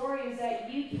also stories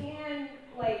that you can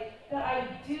like, that I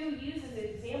do use as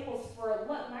examples for,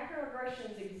 look,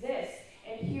 microaggressions exist,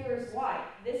 and here's why.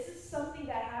 This is something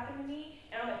that happened to me,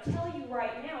 and I'm going to tell you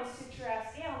right now, sit your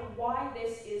ass down, why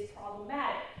this is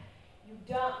problematic. You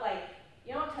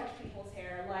don't touch people's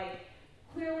hair. Like,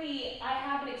 clearly, I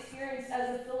have an experience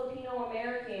as a Filipino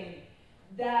American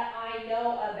that I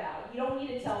know about. You don't need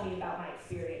to tell me about my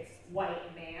experience,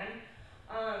 white man.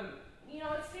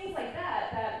 It's things like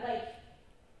that, like,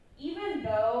 even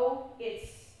though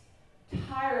it's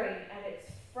tiring and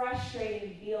it's frustrating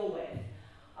to deal with,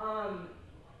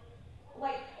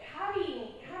 like,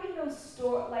 having those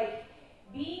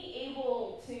being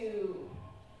able to,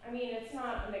 it's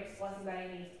not a mixed blessing by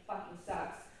any means, it fucking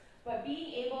sucks, but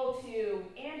being able to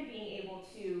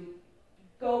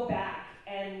go back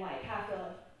and, like, have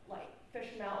to, like,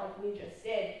 fish them out like we just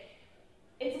did,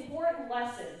 it's important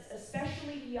lessons,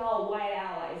 especially to y'all white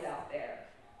allies out there.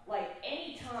 Like,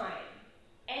 anytime,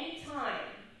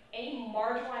 any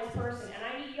marginalized person, and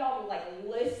I need y'all to, like,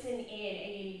 listen in,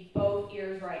 and you need both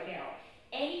ears right now.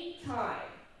 Anytime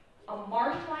a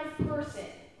marginalized person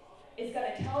is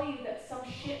going to tell you that some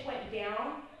shit went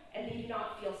down and they do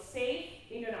not feel safe,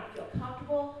 they do not feel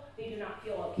comfortable, they do not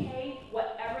feel okay,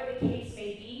 whatever the case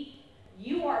may be,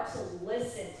 you are to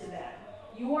listen to them.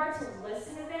 You are to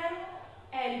listen to them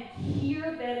and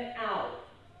hear them out,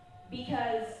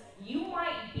 because you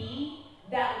might be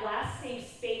that last safe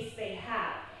space they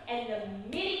have. And the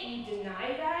minute you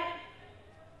deny that,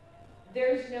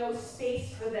 there's no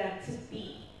space for them to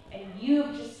be. And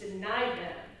you've just denied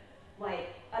them, like,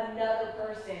 another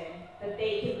person that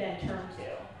they can then turn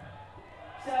to.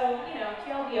 So,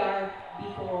 TLDR, be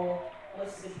cool,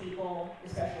 listen to people,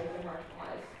 especially if they're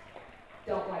marginalized.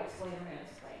 Don't white explain or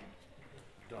mansplain.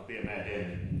 Don't be a Matt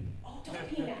Damon. Oh,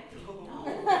 don't be a Matt Damon. No.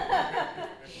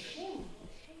 Shame.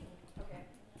 Okay.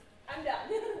 I'm done.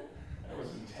 That was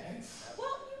intense.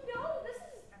 Well, this is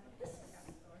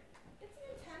it's an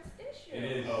intense issue. It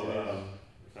is.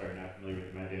 Sorry, not familiar with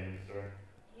the Matt Damon story?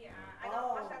 Yeah, I don't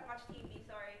watch that much TV,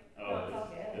 sorry. Oh, it's all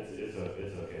good. It's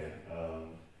okay.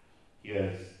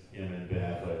 Him and Ben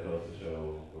Affleck host a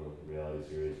show or a reality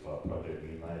series called Project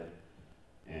Greenlight,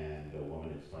 and the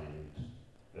woman explained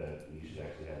that we should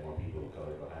actually have more people of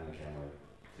color behind the camera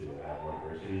to have more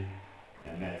diversity.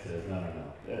 And Matt says, no,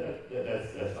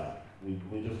 that's fine.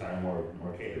 We just hire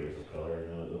more caterers of color,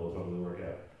 and it'll totally work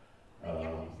out.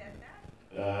 Who said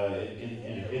that?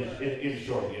 In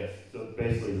short, yes. So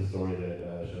basically, the story that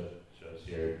Shush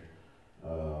shared,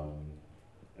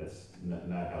 that's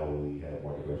not how we have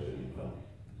more diversity in film.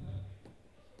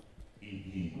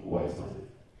 He white explained it.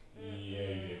 Yeah,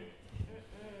 he did.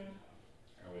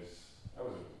 That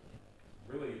was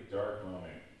a really dark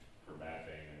moment for Matt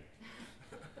Damon.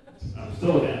 I'm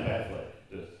still a fan of Affleck,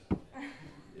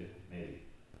 maybe.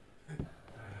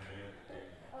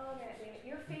 Oh, Matt Damon.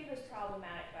 Your fave is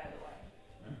problematic, by the way.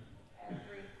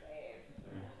 Every fave.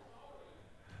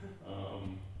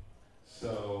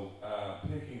 So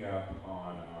picking up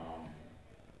on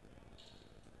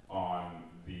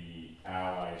the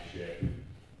allyship,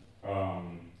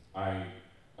 I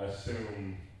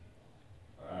assume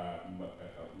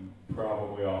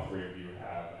probably all three of you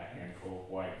have a handful of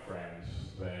white friends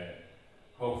that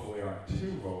hopefully aren't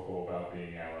too vocal about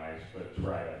being allies, but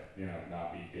try to,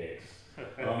 not be dicks.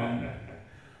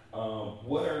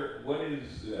 What is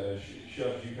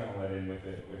Shubs, you kind of let in with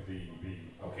the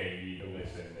okay, you need to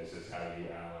listen, this is how you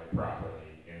ally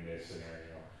properly in this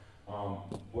scenario.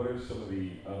 What are some of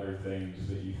the other things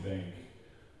that you think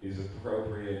is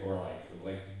appropriate or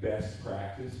like best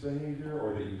practice behavior,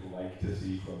 or that you'd like to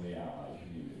see from the ally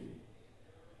community?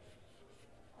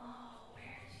 Oh,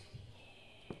 where to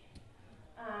begin?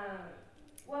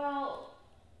 Well,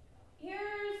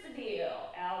 here's the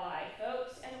deal, ally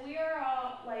folks, and we are all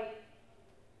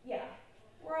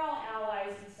we're all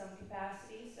allies in some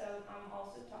capacity, so I'm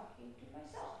also talking to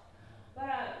myself. But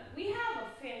we have a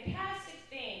fantastic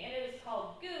thing, and it is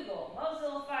called Google,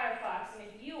 Mozilla Firefox, and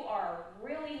if you are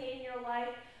really hating your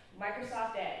life,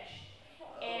 Microsoft Edge.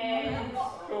 And, I'm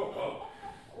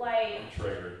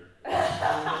triggered.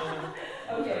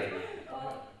 Okay.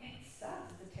 Well, it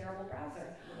sucks. It's a terrible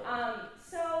browser.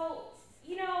 So,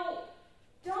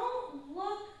 don't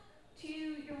look to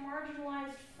your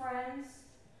marginalized friends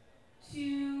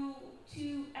to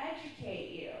educate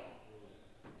you.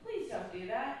 Please don't do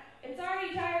that. It's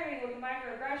already tiring with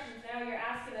microaggressions. Now you're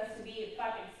asking us to be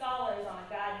fucking scholars on a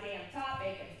goddamn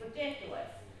topic. It's ridiculous.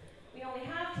 We only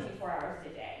have 24 hours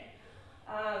in a day.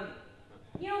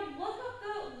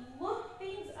 Look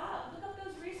things up. Look up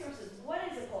those resources. What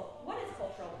is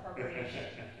cultural appropriation?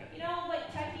 Like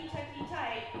techie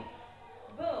type.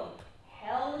 Boom.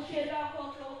 Hell of shit about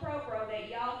cultural appropro that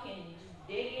y'all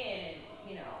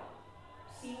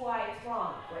why it's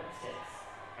wrong, for instance.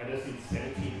 I just need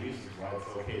 17 reasons why it's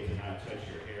okay to not touch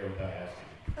your hair without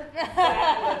asking.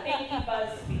 Exactly. Thank you,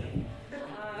 BuzzFeed.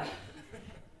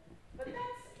 But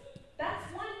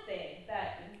that's one thing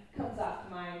that comes off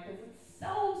to mind because it's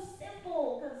so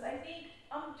simple. Because I think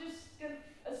I'm just gonna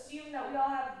assume that we all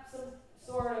have some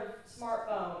sort of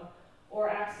smartphone or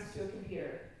access to a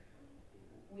computer.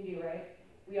 We do, right?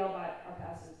 We all bought our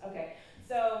passes. Okay,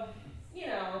 so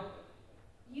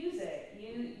use it.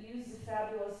 Use the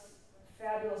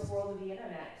fabulous world of the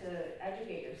internet to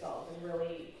educate yourselves and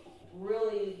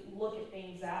really look at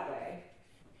things that way.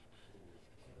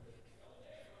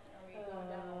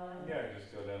 Yeah,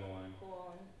 just go down the line.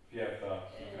 Cool. If you have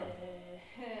thoughts,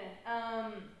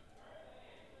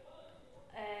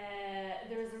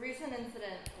 There was a recent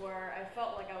incident where I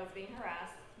felt like I was being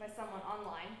harassed by someone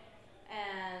online,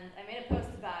 and I made a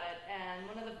post about it, and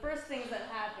one of the first things that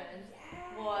happened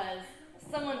was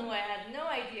someone who I had no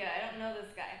idea, I don't know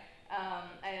this guy,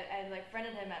 I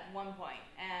friended him at one point,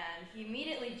 and he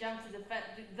immediately jumped to the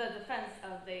defense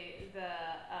of the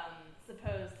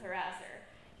supposed harasser.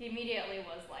 He immediately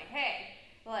was like, hey,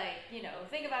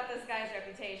 think about this guy's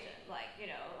reputation. Why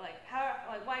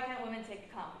can't women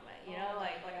take a compliment?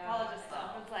 Apologist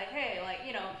stuff. It's like, hey,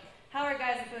 how are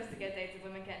guys supposed to get dates if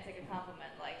women can't take a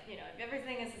compliment? If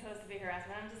everything is supposed to be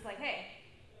harassment, I'm just like, hey,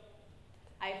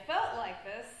 I felt like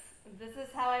this. This is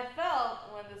how I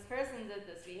felt when this person did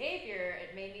this behavior.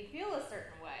 It made me feel a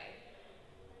certain way.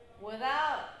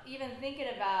 Without even thinking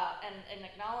about and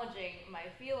acknowledging my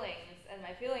feelings and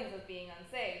my feelings of being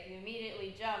unsafe, you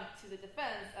immediately jump to the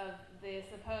defense of the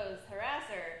supposed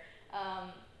harasser.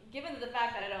 Given the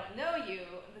fact that I don't know you,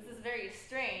 this is very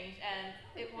strange, and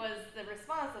it was the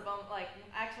response of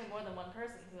actually more than one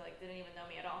person who didn't even know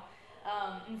me at all.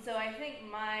 And so I think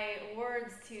my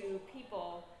words to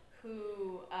people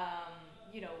who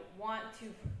want to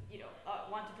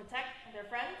protect their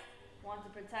friends, want to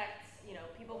protect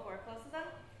people who are close to them,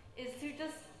 is to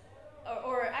just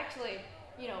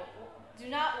do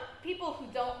not people who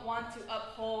don't want to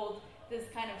uphold this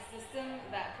kind of system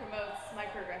that promotes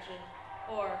microaggression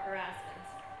or harassment.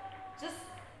 Just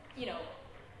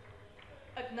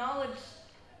acknowledge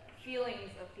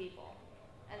feelings of people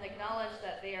and acknowledge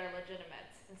that they are legitimate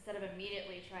instead of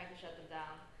immediately trying to shut them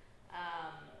down.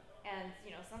 And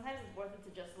sometimes it's worth it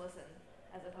to just listen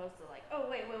as opposed to oh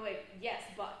wait, yes,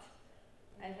 but.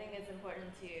 I think it's important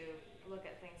to look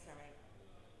at things from a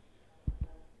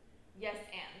yes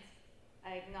and.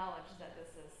 I acknowledge that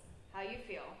this is how you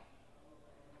feel.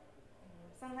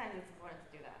 Sometimes it's important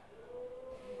to do that.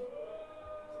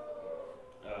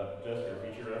 Just for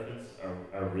future reference,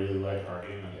 I really like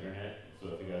arguing on the internet, so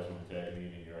if you guys want to tag me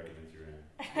in your arguments, you're in.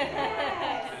 I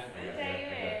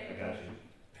got you.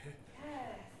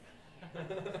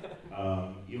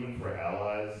 Even for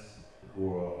allies who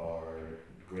are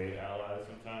great allies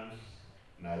sometimes,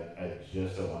 and I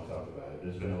just don't want to talk about it.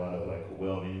 There's been a lot of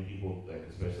well-meaning people,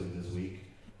 especially this week,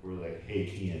 who were like, hey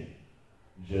Kian,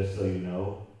 just so you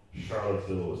know,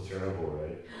 Charlottesville was terrible,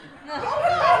 right?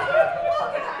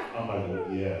 I'm like, well,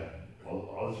 yeah,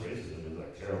 all this racism is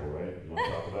terrible, right? You want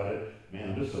to talk about it? Man,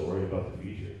 I'm just so worried about the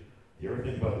future. You ever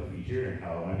think about the future and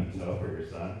how it might be tough for your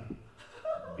son?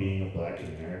 Being a black in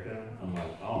America, I'm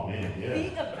like, oh man, yeah.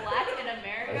 Being a black in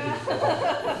America? It's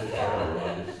just terrible.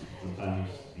 Sometimes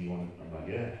I'm like,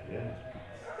 yeah.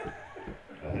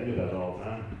 I think about it all the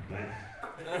time. Thanks.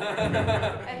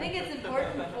 I think it's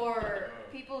important for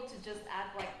people to just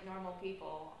act like normal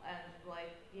people. And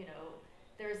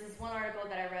there's this one article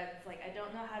that I read, it's I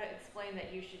don't know how to explain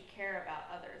that you should care about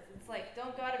others. It's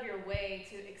don't go out of your way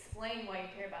to explain why you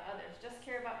care about others. Just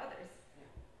care about others.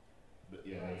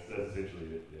 Yeah, that's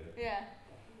essentially it. Yeah.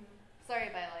 Sorry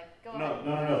if I go No.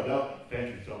 Thank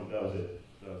you. That was it.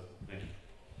 Thank you.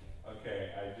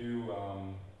 Okay, I do.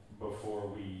 Before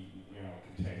we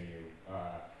continue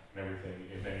and everything,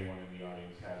 if anyone in the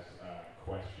audience has a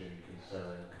question,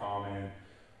 concern, comment,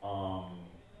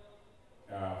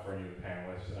 for any of the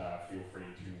panelists, feel free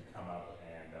to come up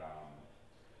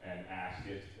and ask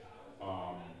it,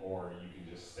 or you can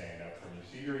just stand up from your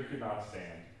seat, or you could not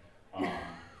stand.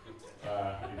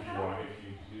 If you want,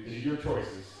 it's your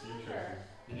choices. Sure.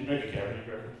 Did you make a Kaepernick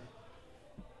reference?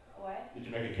 What? Did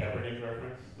you make a Kaepernick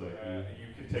reference? You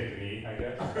can take a knee, I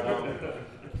guess.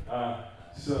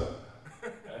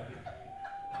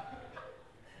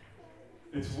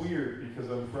 It's weird because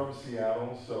I'm from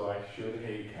Seattle, so I should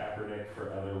hate Kaepernick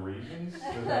for other reasons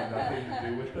that have nothing to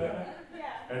do with that.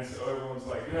 Yeah. And so everyone's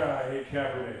like, yeah, I hate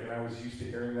Kaepernick, and I was used to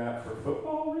hearing that for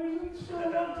football reasons for a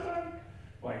long time.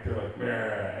 They're like,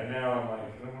 meh, and now I'm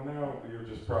like, no, you're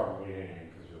just probably hating him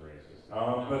because you're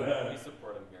racist. We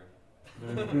support him here.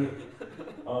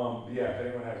 Yeah, if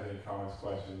anyone has any comments,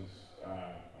 questions, I'm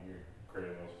going to create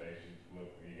a little space. You look,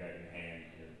 you got your hand,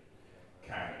 you're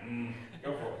kind of, go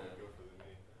for it. Go for the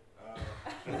knee.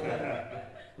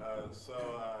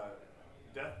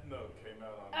 Death Note came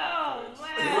out on Netflix. Wow.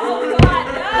 Oh, God.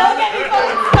 Don't get me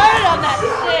fucking started on that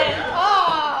shit. Oh.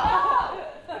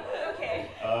 Okay.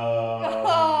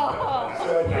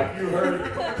 So have you heard,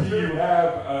 do you have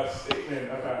a statement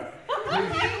about,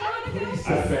 please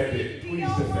defend it.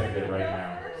 Please defend it right now.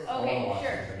 Okay,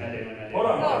 sure. Hold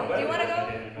on. Go. Do you want to go?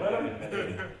 Let him,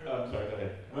 I'm sorry, go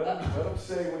ahead. let him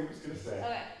say what he was going to say.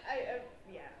 Okay.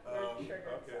 We're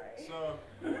triggered, Okay, sorry.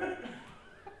 so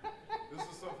this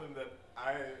is something that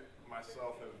I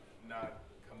myself have not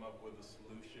come up with a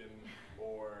solution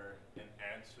or an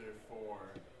answer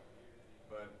for,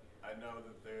 but I know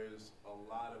that there's a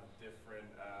lot of different,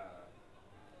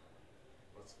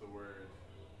 what's the word,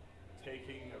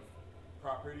 taking of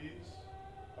properties.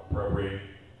 Appropriate.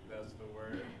 That's the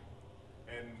word.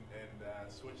 And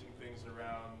switching things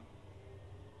around,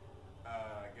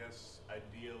 I guess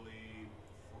ideally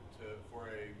for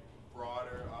a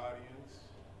broader audience.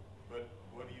 But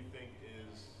what do you think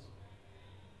is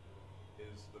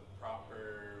the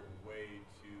proper way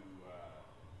to,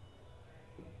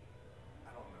 I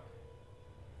don't know.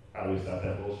 How do we stop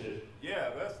that bullshit? Yeah,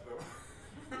 that's the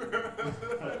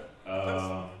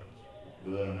We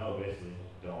let them know, basically.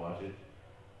 Don't watch it.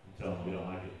 Tell them we don't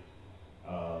like it.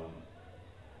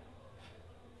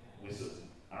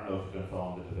 I don't know if you've been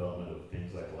following the development of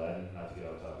things like Aladdin, not to get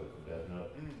off topic from Death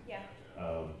Note. Yeah.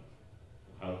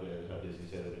 How Disney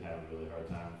said they've been having a really hard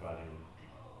time finding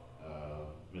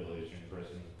middle-aged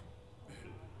person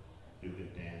who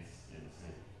could dance and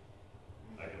sing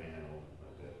like an animal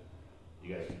like that.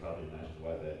 You guys can probably imagine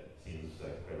why that seems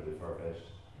like incredibly far-fetched.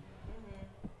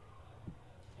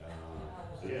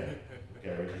 So yeah,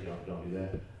 Gary, don't do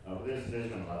that. But there's been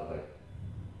a lot of like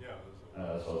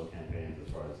social campaigns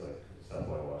as far as like stop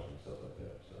whitewashing and stuff like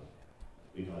that. So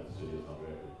we can let the studios know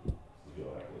directly. We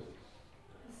all have voices.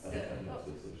 I think that's a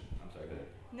good solution. I'm sorry, go ahead.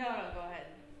 No, go ahead.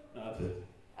 No, that's it.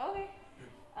 Okay.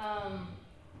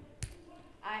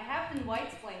 I have been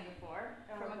white-splained before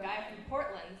from a guy from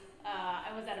Portland.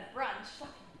 I was at a brunch,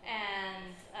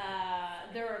 and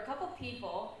there were a couple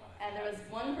people, and there was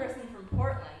one person from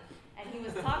Portland, and he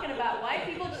was talking about why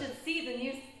people should see the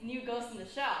new Ghost in the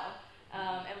Shell,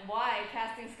 and why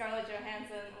casting Scarlett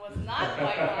Johansson was not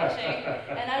whitewashing,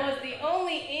 and I was the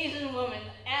only Asian woman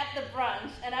at the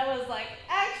brunch, and I was like,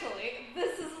 actually,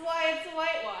 this is why it's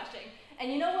whitewashing.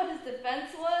 And you know what his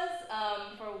defense was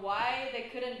for why they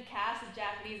couldn't cast a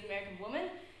Japanese American woman?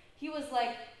 He was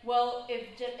like, well,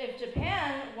 if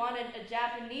Japan wanted a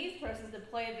Japanese person to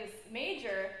play this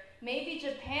major, maybe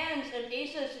Japan and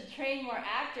Asia should train more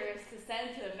actors to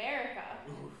send to America.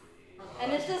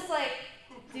 And it's just like,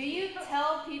 do you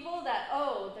tell people that,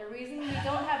 oh, the reason we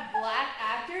don't have black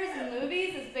actors in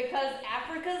movies is because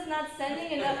Africa's not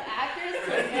sending enough actors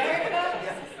to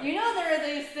America? You know there are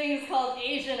these things called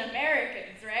Asian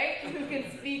Americans, right? Who can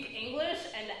speak English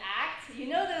and act. You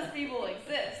know those people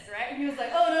exist, right? And he was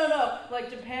like, oh, no, like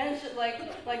Japan should, like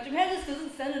Japan just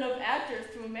doesn't send enough actors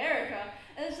to America.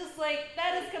 And it's just like,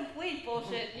 that is complete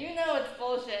bullshit. You know it's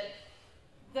bullshit.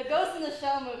 The Ghost in the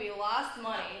Shell movie lost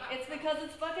money. It's because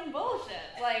it's fucking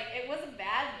bullshit. Like, it was a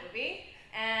bad movie,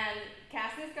 and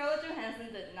casting Scarlett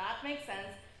Johansson did not make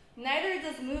sense. Neither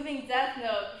does moving Death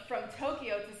Note from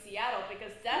Tokyo to Seattle,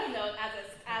 because Death Note,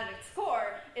 at its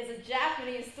core, is a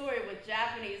Japanese story with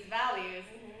Japanese values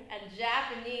and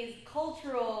Japanese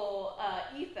cultural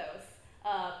ethos.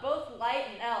 Both Light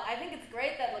and L. I think it's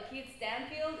great that Lakeith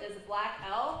Stanfield is a black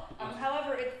L.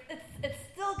 However, it's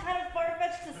still kind of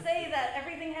far-fetched to say that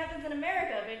everything happens in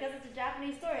America because it's a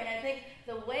Japanese story. And I think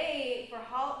the way for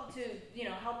how to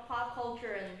help pop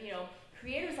culture and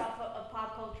creators of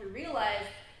pop culture realize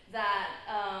that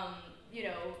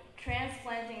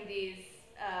transplanting these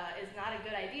is not a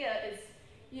good idea is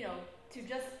to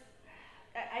just.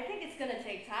 I think it's going to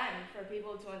take time for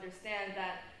people to understand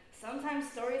that. Sometimes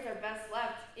stories are best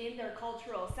left in their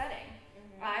cultural setting.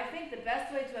 I think the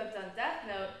best way to have done Death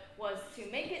Note was to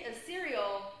make it a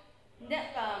serial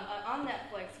on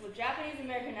Netflix with Japanese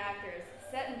American actors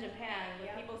set in Japan with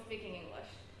people speaking English.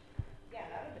 Yeah,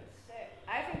 that would have been sick.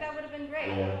 I think that would have been great.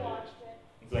 Yeah. I watched it.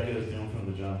 It's like it was doomed from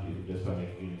the jump. You just by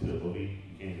making it into a movie,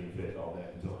 you can't even fit all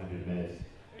that into 100 minutes.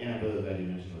 And I'm really glad you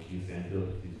mentioned Lakeith Stanfield.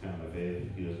 He's kind of my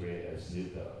fave. He was great as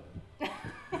Snoop Dogg.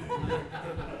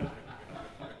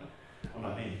 I'm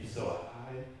like, man, he's so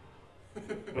high.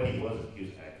 But he wasn't. He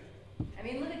was acting. I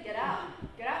mean, look at Get Out.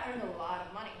 Get Out earned a lot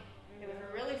of money. It was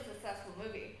a really successful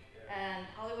movie. And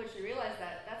Hollywood should realize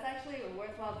that that's actually actually a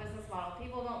worthwhile business model.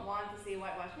 People don't want to see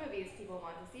whitewash movies. People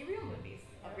want to see real movies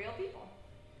of real people.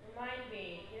 Remind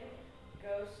me, didn't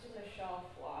Ghost in the Shell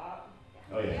flop?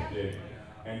 Oh yeah, It did.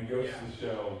 And Ghost in the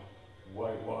Shell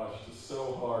whitewashed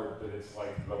so hard that it's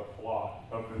like the plot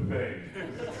of the thing.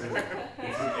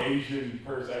 It's an Asian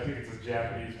person. I think it's a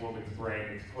Japanese woman's brain.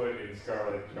 It's put in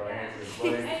Scarlett Johansson's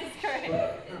brain.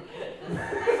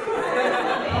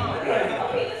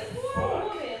 Okay, this poor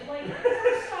woman, like,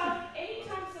 first off,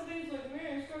 anytime somebody's like,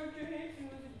 man, Scarlett Johansson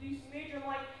was a decent major, I'm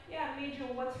like, yeah, major,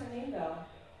 what's her name though?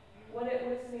 What's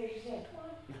the major's name?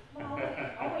 Come on,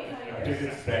 I'll wait, honey. I think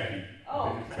it's Becky.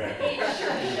 Oh, I think it's Becky. it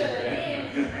sure should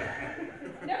have been.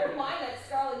 Never mind that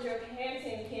Scarlett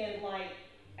Johansson can, like,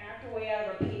 act her way out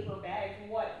of a paper bag from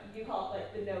what you call,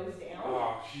 like, the nose down.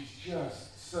 Oh, she's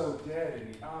just so dead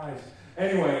in the eyes.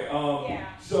 Anyway,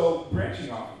 Yeah. so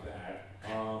branching off of that,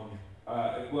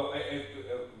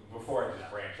 before I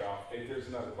just branch off, if there's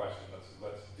another question,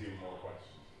 let's do more questions.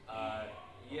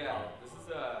 This is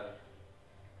I'm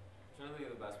trying to think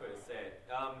of the best way to say it.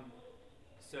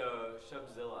 So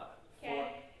Shubzilla,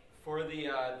 for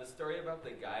the story about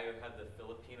the guy who had the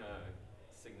Filipino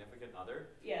significant other.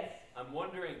 Yes. I'm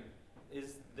wondering,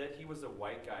 is that he was a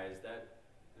white guy? Is that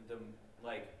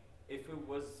if it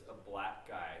was a black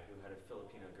guy who had a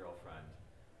Filipino girlfriend,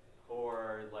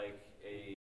 or like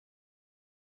a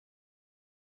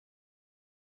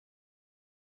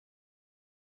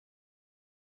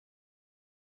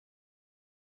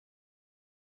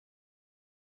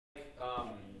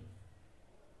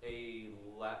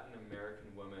Latin American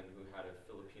woman who had a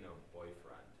Filipino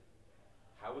boyfriend,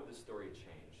 how would the story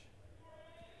change?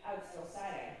 I would still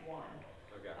side I have one.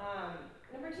 Okay.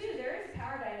 Number two, there is a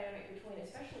power dynamic between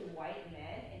especially white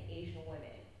men and Asian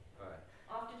women. Alright.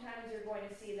 Oftentimes you're going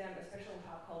to see them, especially in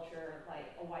pop culture, like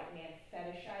a white man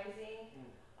fetishizing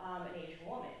an Asian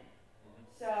woman.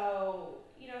 So,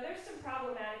 there's some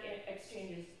problematic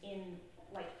exchanges in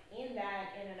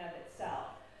that in and of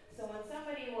itself. So when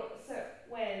somebody, what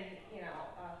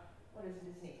is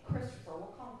his name? Christopher,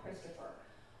 we'll call him Christopher,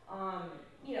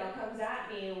 comes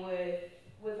at me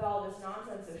with all this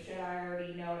nonsense of shit I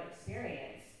already know and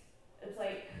experience. It's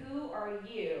like, who are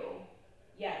you,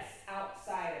 yes,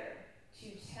 outsider, to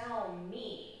tell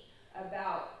me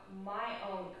about my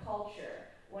own culture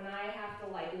when I have to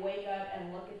wake up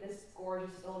and look at this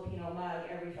gorgeous Filipino mug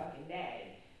every fucking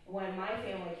day? When my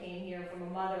family came here from a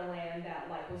motherland that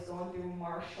was going through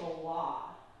martial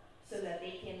law so that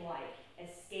they can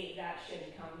escape that shit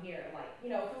and come here.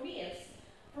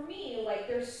 For me,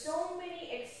 there's so many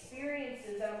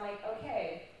experiences that I'm like,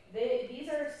 okay, these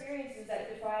are experiences that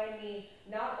define me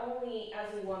not only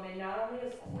as a woman, not only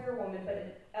as a queer woman,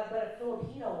 but a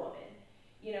Filipino woman.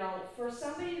 For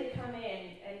somebody to come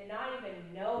in and not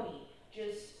even know me,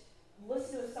 just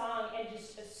listen to a song and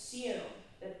just assume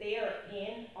that they are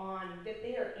in on it,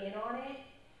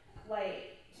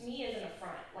 to me is an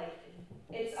affront.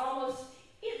 It's almost,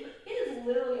 it is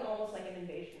literally almost like an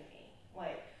invasion to me,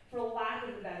 for lack of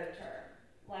a better term.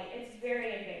 It's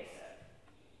very invasive.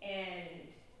 And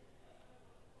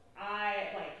I'm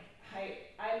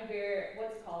very,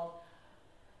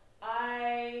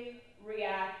 I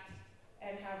react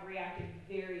and have reacted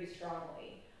very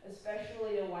strongly,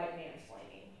 especially to white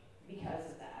mansplaining because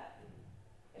of that,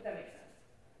 if that makes sense.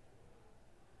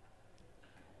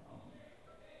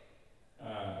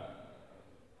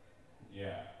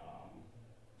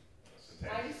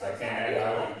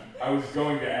 I was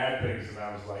going to add things, and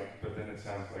I was like, but then it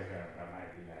sounds like I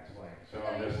might be mansplaining, so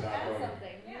I'm just not going.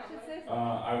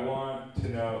 I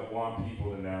want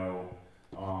people to know,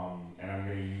 and I'm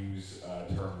going to use a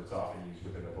term that's often used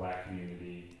within the black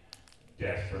community,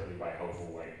 desperately by hopeful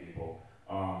white people.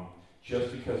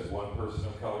 Just because one person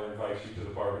of color invites you to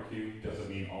the barbecue doesn't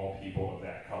mean all people of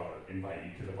that color invite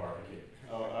you to the barbecue.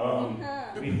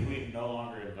 We no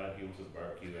longer invite people to the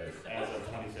barbecue as of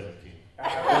 2017.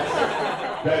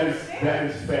 That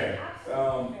is fair.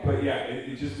 But yeah,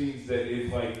 it just means that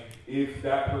if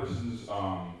that person's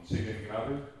significant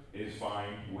other is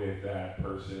fine with that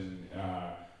person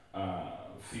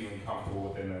feeling comfortable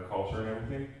within their culture and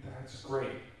everything, that's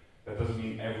great. That doesn't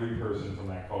mean every person from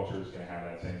that culture is going to have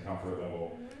that same comfort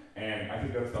level. And I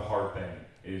think that's the hard thing,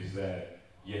 is that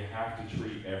you have to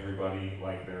treat everybody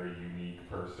like they're a unique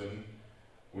person,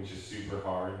 which is super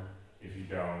hard if you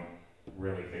don't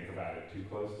really think about it too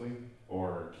closely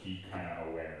or keep kind of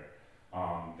aware.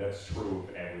 That's true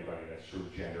of everybody. That's true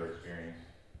of gender experience.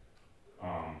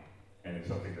 And it's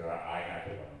something that I had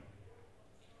to learn.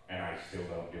 And I still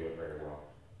don't do it very well.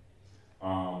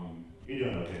 You're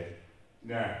doing okay.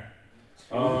 Nah.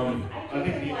 I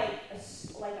give him a good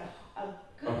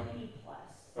B+.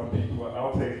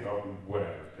 I'll take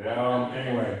whatever.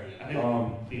 Anyway.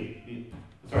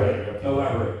 Sorry.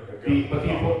 Elaborate. But the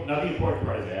important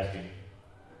part is asking.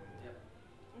 Yep.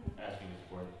 Asking is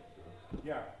important.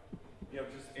 Yeah.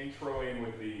 Just intro in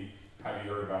with the, have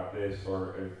you heard about this,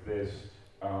 or is this,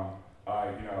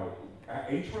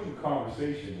 intro the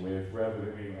conversation with, rather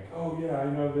than being like, oh yeah, I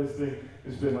know this thing.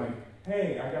 It's been like,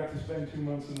 hey, I got to spend 2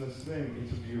 months in this thing.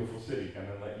 It's a beautiful city. And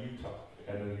then let you talk.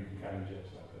 And then you can kind of judge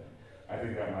that thing. I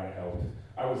think that might have helped.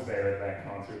 I was there at that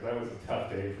concert. That was a tough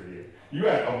day for you. You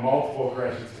had multiple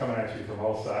aggressions coming at you from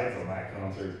all sides on that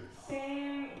concert.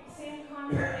 Same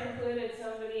concert included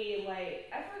somebody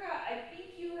like, I forgot, I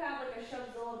think you have like a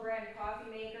Shubzilla brand coffee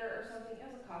maker or something. It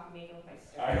was a coffee maker with my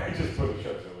sticker. I just put a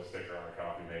Shubzilla sticker on a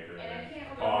coffee maker and I can't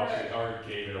remember. Or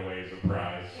gave it away as a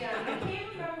prize. Yeah, I can't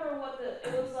remember what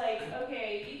it was like,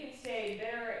 okay, you can stay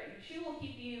bitter, she will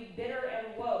keep you bitter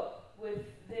and woke with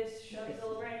this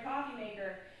Shubzilla brand coffee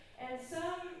maker. And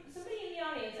somebody in the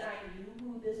audience, and I knew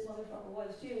who this motherfucker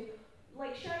was too,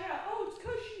 like shouted out, oh, it's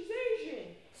 'cause she's Asian.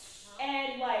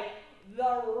 And like,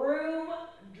 the room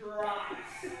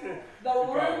dropped. The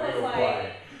room was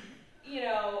like,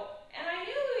 and I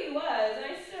knew who he was, and I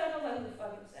stood up and was like, who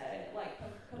fucking said it? Like,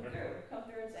 come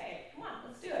through and say it. Come on,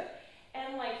 let's do it.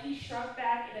 And like, he shrunk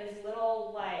back in his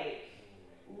little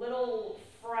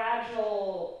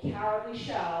fragile, cowardly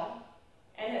shell,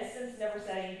 and has since never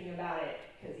said anything about it,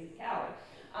 because he's a coward.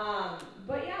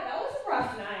 But yeah, that was a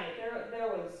rough night.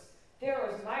 There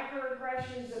was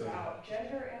microaggressions about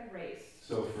gender and race.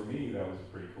 So for me, that was a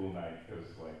pretty cool night, because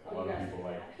a lot of people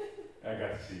I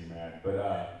got to see you, Matt, but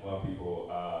a lot of people,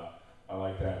 I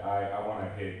like that. I want to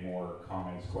hit more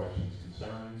comments, questions,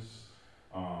 concerns,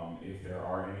 if there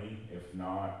are any. If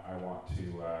not, I want to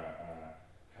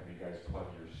have you guys plug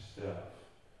your stuff.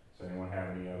 Does anyone have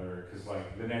any other, because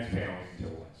the next panel is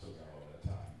until 1, so we got a little bit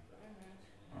of time.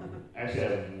 Actually, I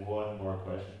have one more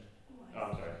question.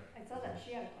 I'm sorry. I saw that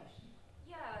she had a question.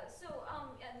 Yeah, so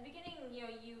at the beginning,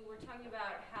 you were talking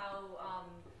about how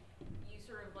you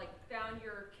sort of found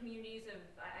your communities of,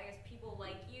 I guess, people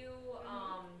like you.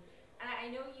 And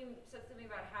I know you said something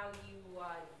about how you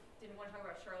didn't want to talk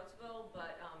about Charlottesville,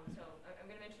 but so I'm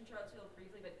going to mention Charlottesville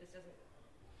briefly, but this doesn't.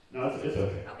 No, it's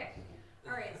okay. Okay.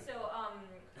 All right. So I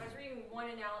was reading one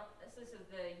analysis of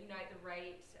the Unite the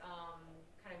Right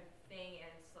kind of thing,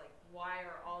 and it's like, why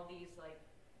are all these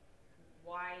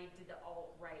why did the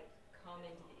alt-right come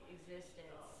into existence?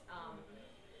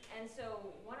 And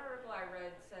so one article I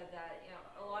read said that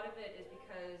a lot of it is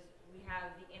because we have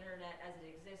the internet as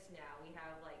it exists now. We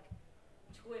have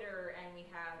Twitter and we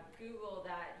have Google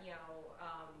that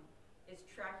is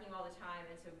tracking all the time,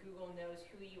 and so Google knows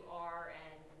who you are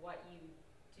and what you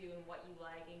do and what you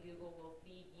like, and Google will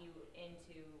feed you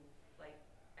into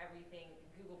everything.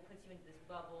 Google puts you into this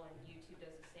bubble, and YouTube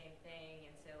does the same thing.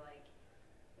 And so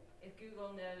if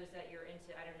Google knows that you're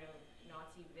into, I don't know,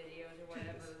 Nazi videos or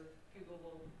whatever, Google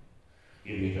will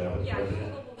give you a job as president.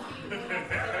 Google will feed you more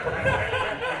Nazi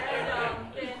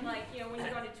videos. And then when you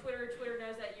go onto Twitter, Twitter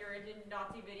knows that you're into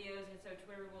Nazi videos, and so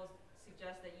Twitter will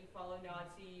suggest that you follow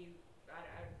Nazi,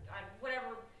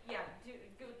 whatever. Yeah,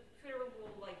 Twitter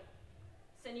will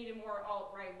send you to more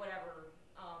alt-right, whatever.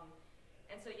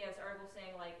 And so yes, article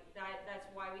saying that's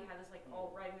why we have this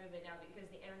alt-right movement now,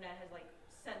 because the internet has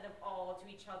sent them all to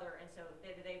each other, and so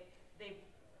they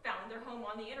found their home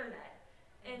on the internet.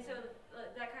 And so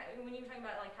that when you were talking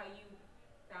about how you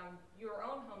found your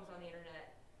own homes on the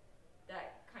internet,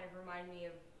 that kind of reminded me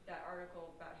of that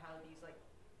article about how these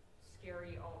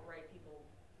scary alt-right people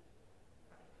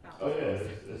found. Oh yeah,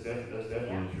 that's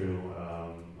definitely true.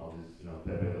 All these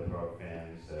Pepe Le Pew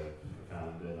fans have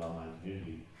found an online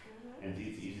community, and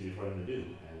it's easy for them to do.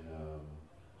 And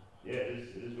yeah, it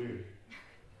is weird.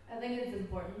 I think it's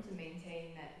important to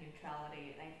maintain net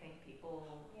neutrality, and I think people,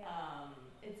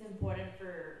 it's important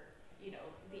for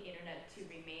the internet to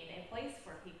remain a place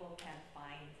where people can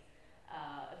find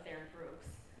their groups.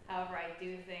 However, I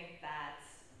do think that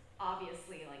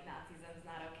obviously Nazism is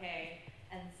not okay,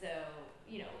 and so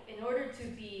in order to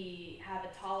have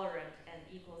a tolerant and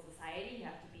equal society, you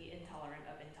have to be intolerant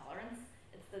of intolerance.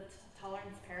 It's the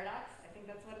tolerance paradox. I think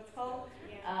that's what it's called.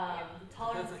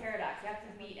 Tolerance paradox. You have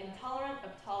to be intolerant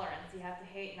of tolerance. You have to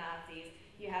hate Nazis.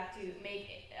 You have to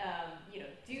make,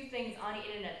 do things on the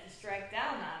internet to strike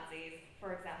down Nazis.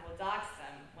 For example, dox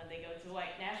them when they go to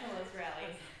white nationalist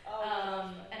rallies.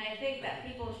 And I think that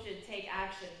people should take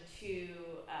action to,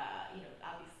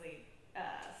 obviously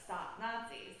stop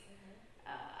Nazis.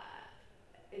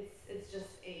 It's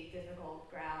just a difficult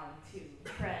ground to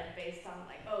tread based on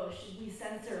should we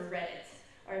censor Reddit?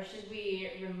 Or should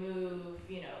we remove,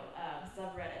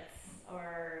 subreddits?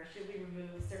 Or should we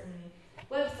remove certain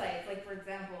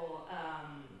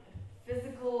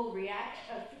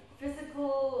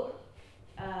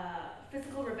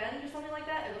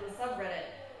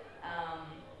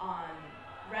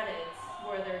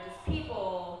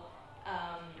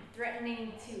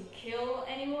threatening to kill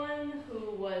anyone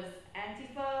who was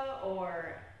Antifa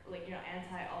or like, you know,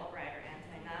 anti-alt-right or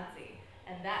anti-Nazi,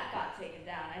 and that got taken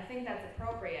down. I think that's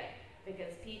appropriate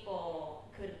because people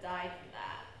could have died from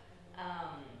that.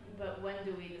 But when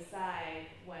do we decide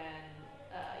when,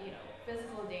 you know,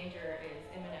 physical danger is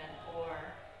imminent or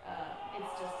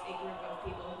it's just a group of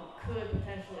people who could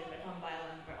potentially become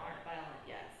violent but aren't violent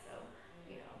yet? So,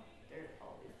 you know, there's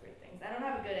all these weird things. I don't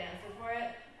have a good answer for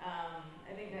it.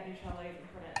 I think net neutrality is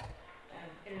important and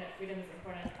internet freedom is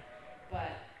important,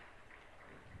 but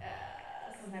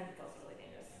sometimes it's also really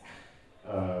dangerous.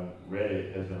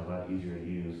 Reddit has been a lot easier to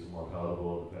use, more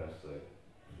palatable in the past like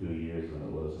 2 years than it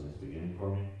was in its beginning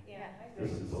for me. Yeah, I agree.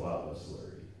 It's a lot less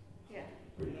slurry. Yeah.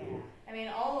 Pretty cool. I mean,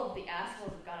 all of the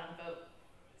assholes have gone on vote,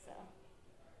 so.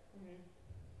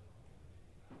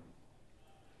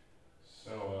 So,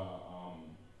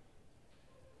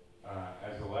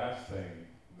 as the last thing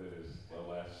that is a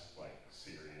less like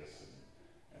serious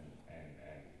and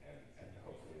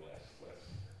hopefully less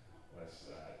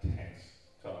tense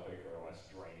topic or less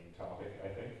draining topic, I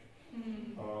think.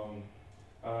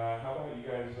 How about you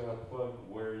guys plug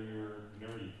where your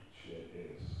nerdy shit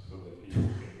is so that people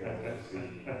can go and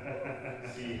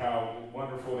see how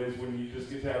wonderful it is when you just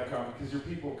get to have because you're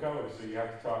people of color, so you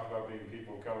have to talk about being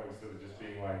people of color instead of just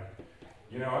being like,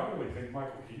 you know, I really think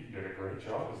Michael Keaton did a great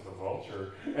job as the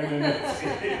Vulture, and then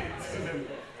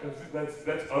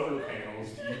that's other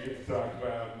panels you get to talk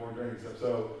about more draining stuff.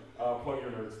 So plug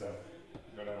your nerd stuff.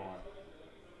 Go down the line.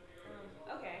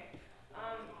 Okay.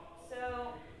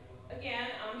 So, again,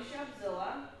 I'm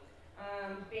Shubzilla.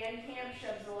 Bandcamp,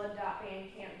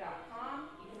 shubzilla.bandcamp.com.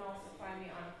 You can also find me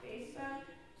on Facebook,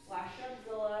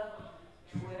 /Shubzilla,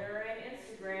 Twitter and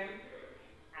Instagram,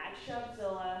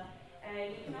 @Shubzilla.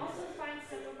 And you can also find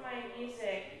some of my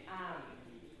music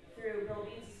through Bill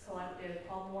Beats' collective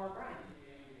called More Run.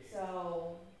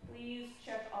 So, please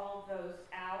check all of those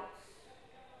out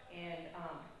and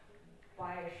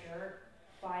buy a shirt,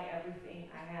 buy everything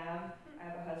I have. I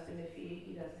have a husband to feed.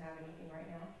 He doesn't have anything right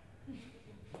now.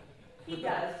 He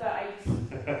does, but I just...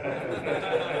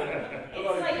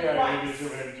 it's like yeah, image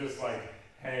of him just like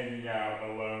hanging out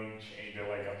alone, chained to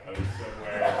like a post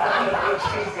somewhere.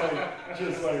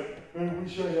 just like, I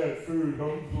wish I had food.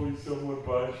 Hopefully someone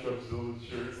buys Shubzilla's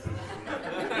shirts this week.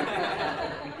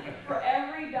 For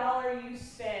every $1 you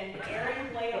spend,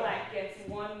 Aaron Blaylock gets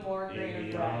one more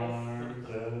grain of rice.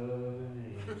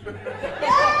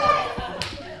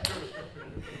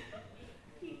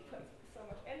 He puts so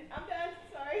much, and I'm done.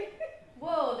 Sorry.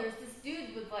 Whoa, there's this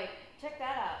dude with like, check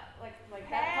that out, like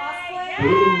that Hey, cosplay. yes!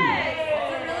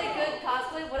 It's a really good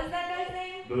cosplay. What is that guy's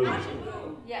name?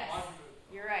 Boom. Yes,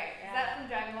 you're right. Is that from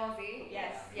Dragon Ball Z?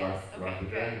 Yes. Yes. Rock Okay, the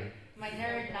good. Dragon. My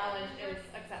nerd knowledge is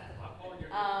acceptable.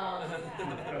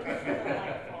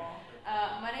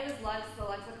 My name is Lex, the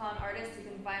Lexicon Artist. You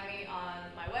can find me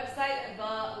on my website,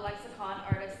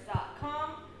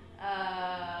 thelexiconartist.com,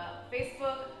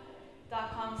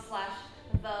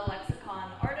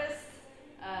 facebook.com/thelexiconartist,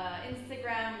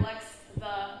 Instagram, Lex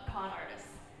the Con Artist.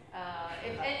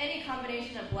 If any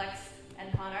combination of Lex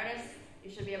and Con Artist,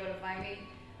 you should be able to find me.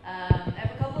 I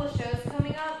have a couple of shows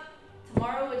coming up.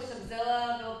 Tomorrow with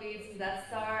Shubzilla, Bill Beats, and Death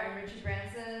Star, and Richie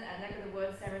Branson at Neck of the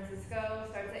Woods, San Francisco.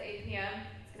 Starts at 8 p.m.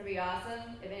 It's going to be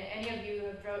awesome. If any of you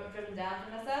have driven down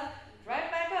from SF, drive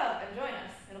back up and join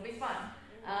us. It'll be fun.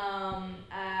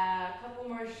 A couple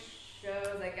more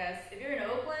shows, I guess. If you're in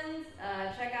Oakland,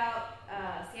 check out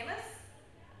Samus.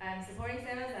 I'm supporting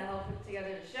Samus, and I helped put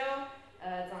together the show.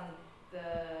 It's on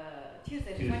the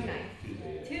Tuesday the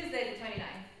 29th. Tuesday the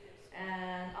 29th.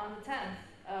 And on the 10th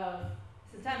of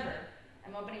September,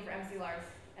 I'm opening for MC Lars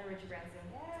and Richie Branson. It's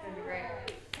going to be great.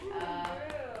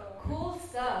 Cool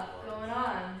stuff going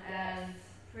on, and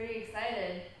pretty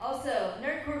excited. Also,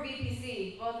 Nerdcore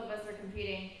VPC, both of us are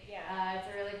competing. It's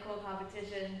a really cool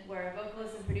competition where a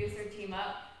vocalist and producer team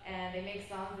up, and they make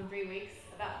songs in 3 weeks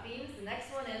about themes. The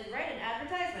next one is write an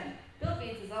advertisement. Bill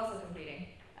Beats is also competing.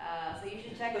 So you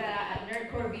should check that out at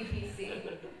Nerdcore VPC.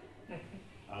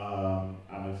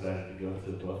 I'm excited to go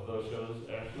to both those shows,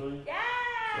 actually. Yeah!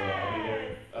 So I'll be there.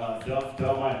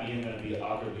 Don't mind me, I'm going to be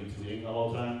awkwardly tweeting the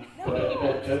whole time. No,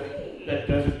 But that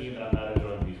doesn't mean that I'm not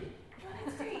enjoying music.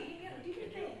 That's great. Do your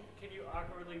thing. Can you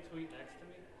awkwardly tweet next to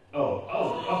me?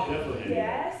 Oh, definitely.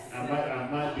 Yes. I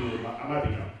might be drunk.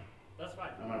 That's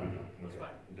fine. I might be drunk. That's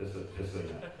fine. Just so you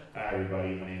know. Hi, everybody.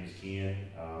 My name is Kian.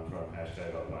 I'm from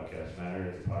 #AllPodcastMatter.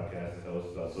 It's a podcast that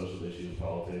hosts about social issues,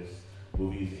 politics,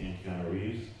 movies, and Keanu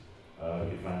Reeves. You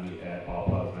can find me at All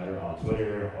Pods Matter on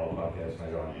Twitter, All Podcasts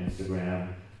Matter on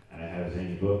Instagram, and I have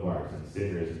zany bookmarks and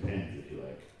stickers and pins if you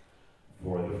like,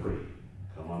 for the free.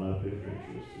 Come on up if you're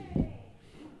interested.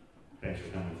 Thanks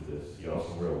for coming to this. You're all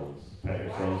some real ones. Pat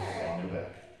yourselves on your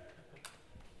back.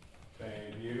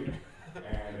 Thank you.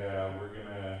 And we're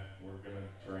gonna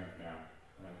drink now.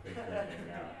 I think drinking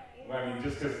now. Well, I mean,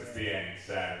 just because it's the end,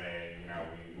 Saturday, you know,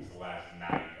 it's the last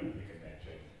night of the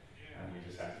convention, and we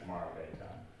just have tomorrow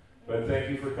daytime. But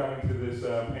thank you for coming to this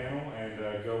panel, and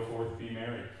go forth, be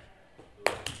merry.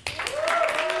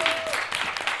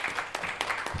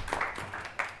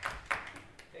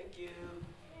 Thank you.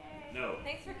 No.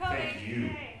 Thanks for coming. Thank you.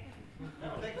 No,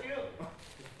 thank you.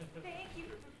 Thank you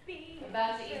for being I'm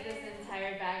about to eat this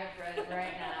entire bag of bread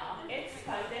right now. It's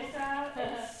condensed.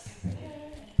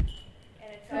 And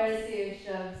it's Courtesy of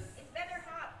Shubs. It's better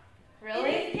hot.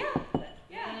 Really? Yeah.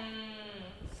 Yeah.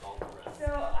 Salt the rest. So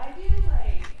I do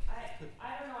like, I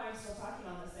don't know why I'm still talking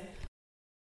on this thing.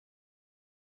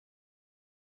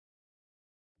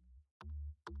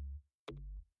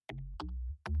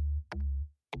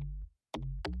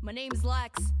 My name's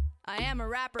Lex, I am a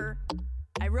rapper.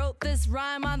 I wrote this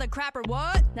rhyme on the crapper,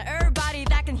 what? Now everybody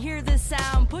that can hear this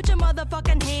sound, put your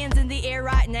motherfucking hands in the air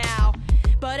right now.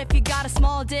 But if you got a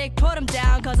small dick, put 'em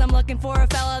down, cause I'm looking for a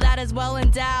fella that is well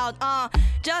endowed.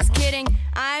 Just kidding,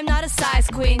 I'm not a size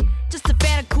queen, just a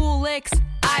fan of cool licks,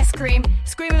 ice cream,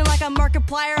 screaming like a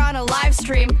Markiplier on a live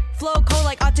stream, flow cold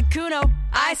like Articuno,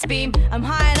 ice beam, I'm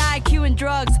high in IQ and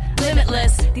drugs,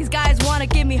 limitless, these guys wanna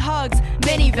give me hugs,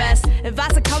 mini vest, if I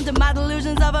succumb to my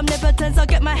delusions of omnipotence, I'll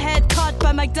get my head caught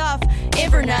by Macduff,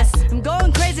 Inverness, I'm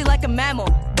going crazy like a mammal,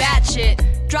 bad shit,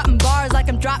 dropping bars like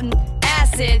I'm dropping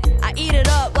acid, I eat it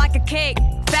up like a cake,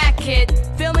 fat kid,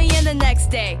 fill me in the next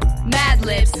day, Mad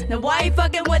Libs, now why you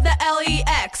fucking with the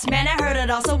LEX, man I heard it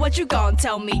all, so what you gon'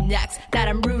 tell me next, that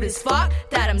I'm rude as fuck,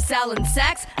 that I'm selling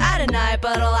sex, I deny it,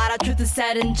 but a lot of truth is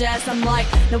said in jest, I'm like,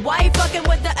 now why you fucking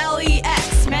with the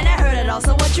LEX, man I heard it all,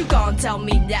 so what you gon' tell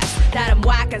me next, that I'm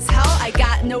whack as hell, I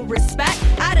got no respect,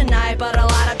 I deny it, but a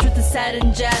lot of truth is said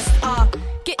in jest,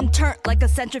 getting turned like a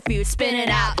centrifuge, spin it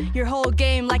out, your whole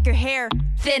game like your hair,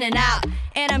 thinning out,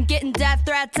 and I'm getting death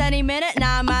threats any minute,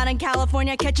 now I'm out in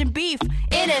California catching beef,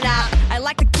 in and out, I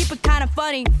like to keep it kinda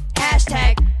funny,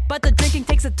 hashtag, but the drinking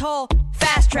takes a toll,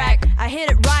 fast track, I hit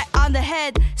it right on the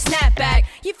head, snap back,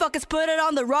 you fuckers put it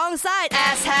on the wrong side,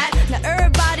 ass hat, now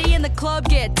everybody in the club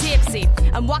get tipsy,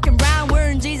 I'm walking around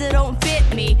wearing jeans that don't fit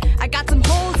me, I got some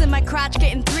holes in my crotch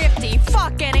getting thrifty,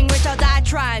 fuck getting rich, I'll die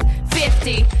trying,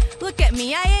 50, look at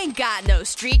me, I ain't got no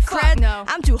street cred, no.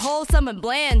 I'm too wholesome and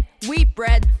bland, wheat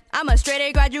bread, I'm a straight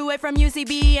A graduate from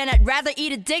UCB, and I'd rather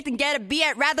eat a dick than get a B,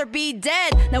 I'd rather be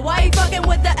dead, now why you fucking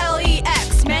with the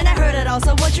LEX, man I heard it all,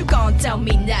 so what you gon' tell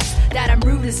me next, that I'm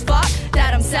rude as fuck,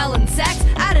 that I'm selling sex,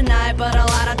 I deny it, but a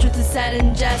lot of truth is said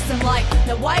in jest, I'm like,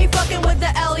 now why you fucking with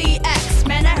the LEX,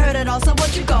 man I heard it all, so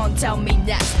what you gon' tell me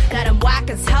next, that I'm whack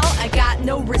as hell, I got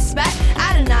no respect,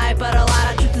 I deny it, but a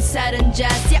lot of truth is said in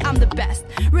jest, yeah I'm the best,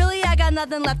 really I got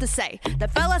nothing left to say, the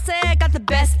fella say I got the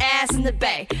best ass in the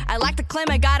bay, I like to claim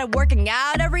I got it working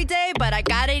out every day, but I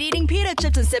got it eating pita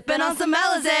chips and sipping on some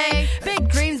Alizé, big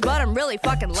dreams but I'm really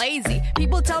fucking lazy,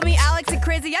 people tell me Alex and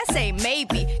crazy, I say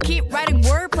maybe, keep writing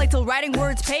wordplay till writing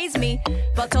words pays me,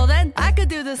 but till then I could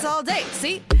do this all day,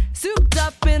 see, souped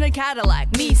up in a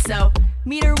Cadillac, me so,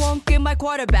 meter won't get my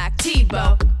quarterback,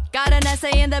 Tebow, got an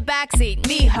essay in the backseat,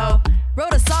 me ho,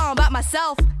 wrote a song about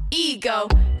myself, ego,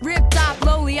 ripped off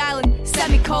Lonely Island,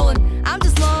 semicolon, I'm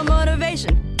just low on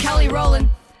motivation, Kelly Rowland,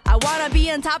 I wanna be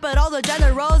on top of all the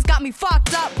gender roles, got me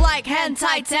fucked up like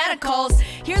hentai tentacles,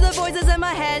 hear the voices in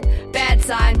my head, bad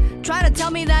sign, try to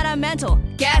tell me that I'm mental,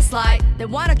 gaslight, they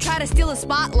wanna try to steal the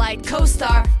spotlight,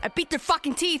 co-star, I beat their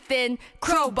fucking teeth in,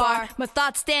 crowbar, my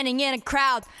thoughts standing in a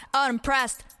crowd,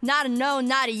 unimpressed, not a no,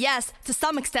 not a yes, to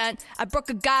some extent, I broke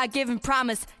a God-given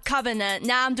promise, covenant,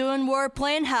 now I'm doing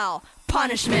wordplay in hell,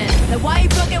 punishment, now why you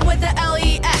fucking with the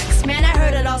LEX, man I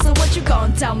heard it all, so what you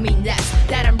gon' tell me next,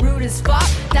 that I'm rude as fuck,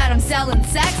 that I'm selling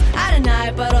sex, I deny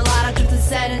it, but a lot of truth is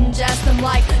said in jest, I'm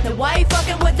like, now why you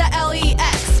fucking with the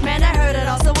LEX, man I heard it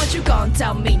all, so what you gon'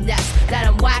 tell me next, that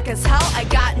I'm whack as hell, I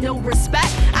got no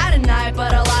respect, I deny it,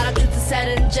 but a lot of truth is said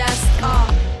in jest,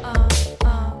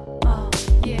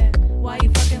 yeah, why you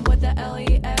fucking with the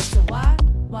LEX, why,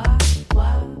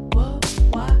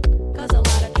 cause a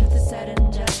lot of truth is said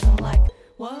in jest, I'm like,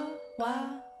 what,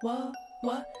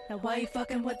 now why you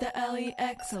fucking with the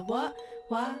LEX, what,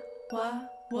 huh,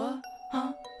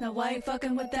 now why you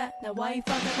fucking with that, now why you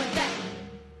fucking with that?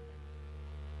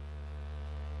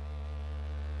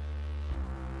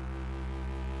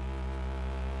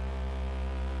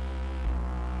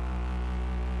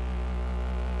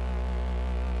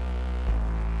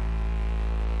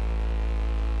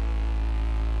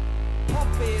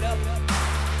 Pump it up,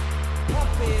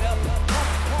 pump it up,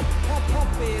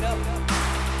 pump it up.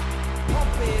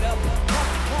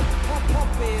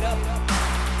 it up,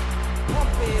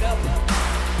 pump it up,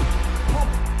 pump,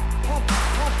 pump,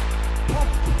 pump,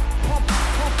 pump, pump,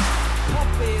 pump,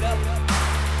 pump it up,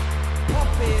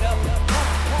 pump it up, pump,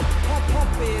 pump, pump,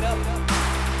 pump it up,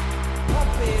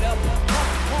 pump it up, pump,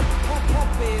 pump, pump,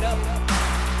 pump it up,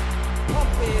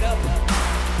 pump it up,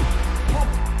 pump,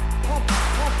 pump,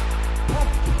 pump, pump,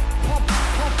 pump,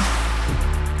 pump.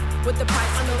 With the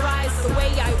price on the rise, the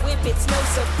way I whip, it's no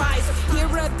surprise. Hear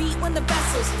a beat when the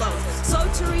vessel's low. Slow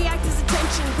to react as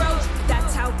attention grows.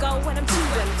 That's how it go when I'm to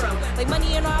and fro. Like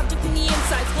money and object in the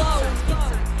inside glow.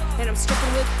 And I'm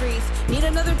stricken with grief. Need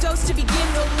another dose to begin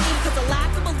relief. Cause the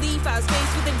lack of belief, I was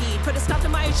faced with a need. Put a stop to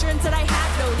my assurance that I had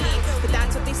no need. But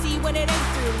that's what they see when it ain't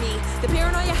through me. The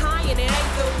paranoia high and it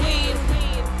ain't the weed.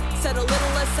 Set a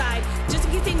little aside, just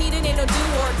in case they need it, ain't no do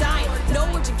or die. No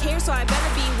urgent care, so I better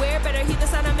beware. Better heed the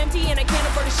sound I'm empty and I can't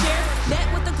afford to share. Met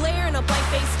with a glare and a blank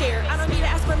face stare. I don't need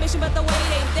to ask permission, but the weight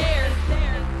ain't there.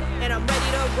 And I'm ready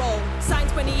to roll.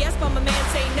 Signs pointing yes, but my man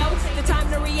say no. The time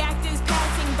to react is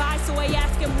passing by, so I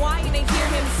ask him why, and I hear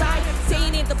him sigh.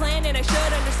 Saying ain't the plan, and I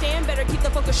should understand. Better keep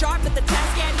the focus sharp with the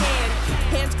task at hand.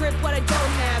 Hands grip what I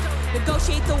don't have.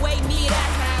 Negotiate the way me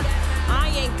that have.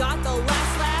 I ain't got the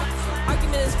last laugh.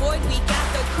 Argument is void, we got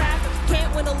the craft.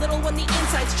 Can't win a little when the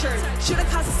insides churn. Should've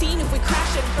caused a scene if we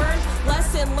crash and burn.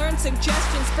 Lesson learned,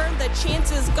 suggestions burned. The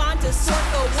chances gone to sort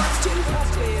the words to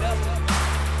pump it up,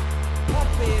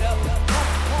 pump it up, pump,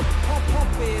 pump, pump,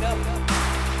 pump it up,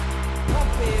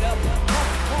 pump it up, pump,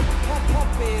 pump, pump,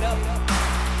 pump it up,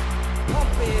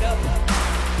 pump it up,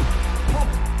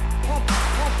 pump, pump, pump,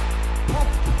 pump,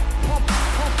 pump,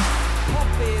 pump,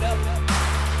 pump it up,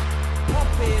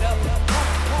 pump it up,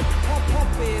 pump, pump,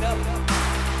 pump it up,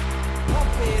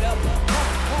 pump it up, pump,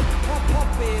 pump, pump,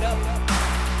 pump it up,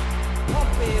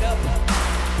 pump it up,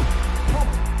 pump,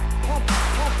 pump,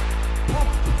 pump, pump,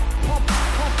 pump,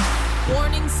 pump.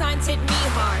 Warning signs hit me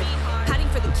hard. Padding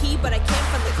for the key, but I can't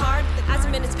find the card. As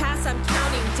the minutes pass, I'm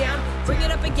counting down. Bring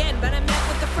it up again, but I'm met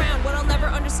with a frown. What I'll never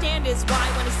understand is why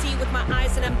I wanna see with my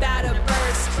eyes and I'm bad to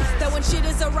burst. That when shit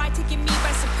is alright, taking me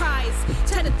by surprise.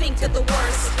 Tend to think of the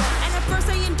worst. And at first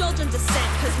I indulge in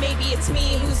dissent, cause maybe it's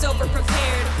me who's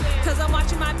overprepared. Cause I'm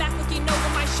watching my back, looking over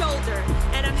my shoulder,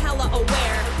 and I'm hella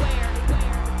aware.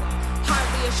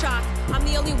 Hardly a shock, I'm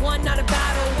the only one, not a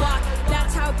battle walk.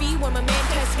 That's how it be when my man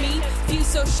tests me. View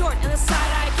so short and the side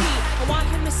eye key. I want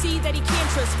him to see that he can't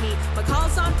trust me. My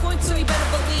call's on point, so he better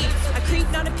believe. I creep,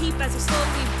 not a peep as I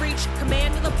slowly breach.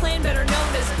 Command of the plan, better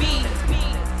known as B.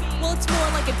 Well, it's more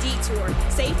like a detour.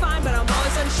 Say fine, but I'm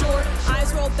always unsure.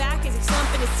 Eyes roll back as he slump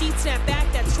in his seat, snap back.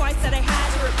 That's twice that I had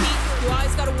to repeat. You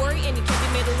always gotta worry and you can't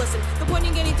be made to listen. The point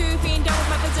in getting through if you ain't down with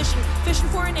my position. Fishing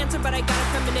for an answer, but I got a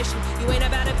premonition. You ain't a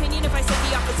bad opinion if I say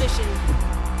the opposition.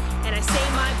 And I say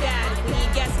my bad. When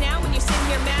you guess now, when you're sitting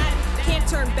here mad, can't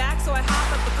turn back, so I hop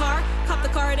up the car. Cop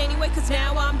the card anyway, cause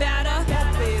now I'm better.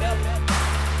 Pump it up,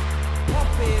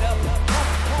 pump it up, pump,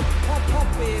 pump, pump,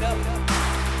 pump it up.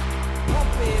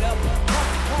 Pump it up, pump,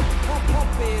 pump, pump,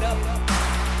 pump it up,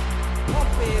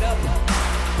 pump it up, pump,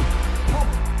 pump,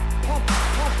 pump,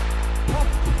 pump, pump,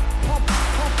 pump,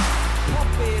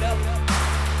 pump it up,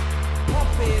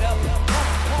 pump it up,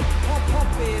 pump, pump, pump,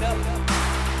 pump it up,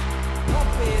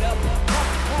 pump it up, pump,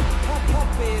 pump, pump,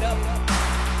 pump it up,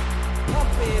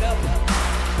 pump it up,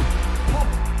 pump,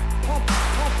 pump,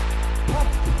 pump, pump,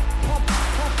 pump,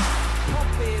 pump,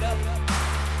 pump it up,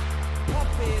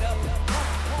 pump it up. Pump it up,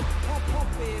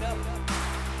 pump it up, pump,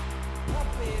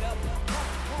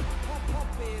 pump,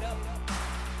 pump it up,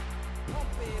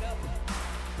 pump it up,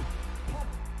 pump, pump,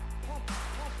 pump,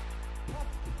 pump,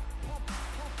 pump,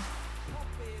 pump,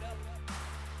 pump it up,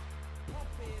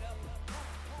 pump it up, pump,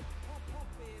 pump,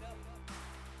 pump it up,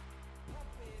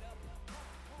 pump it up,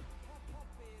 pump, pump,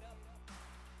 pump it up.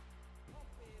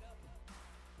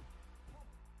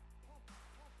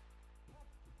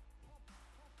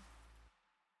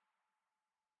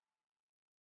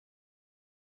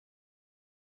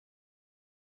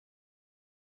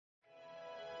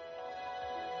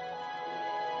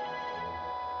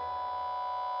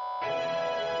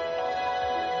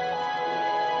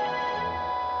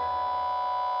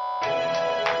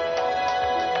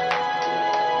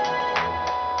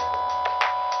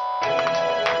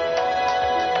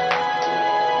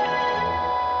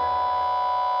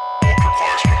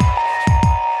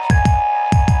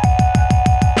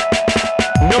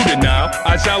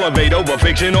 elevate over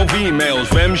fictional females.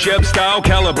 Femshep style,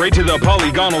 calibrate to the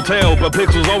polygonal tail. But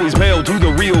pixels always pale to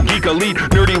the real geek elite.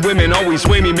 Nerdy women always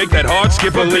sway me, make that heart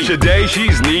skip a beat. Felicia Day,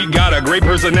 she's neat, got a great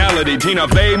personality. Tina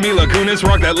Fey, Mila Kunis,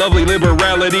 rock that lovely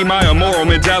liberality. My immoral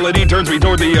mentality turns me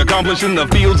toward the accomplished in the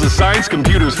fields of science,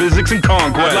 computers, physics, and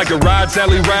conquest. I'd like to ride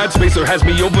Sally Rad, Spacer has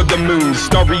me over the moon.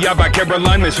 Starry-eyed by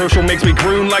Caroline, Miss Herschel makes me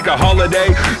croon like a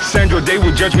holiday. Sandra Day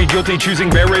would judge me guilty, choosing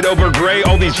Barrett over Gray.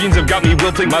 All these genes have got me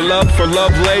wilting. My love for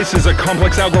Lovelace is a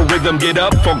complex algorithm. Get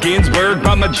up for Ginsburg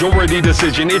by majority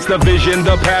decision. It's the vision,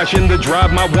 the passion, the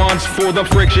drive, my wants for the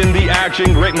friction, the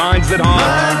action, great minds that haunt.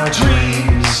 My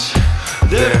dreams,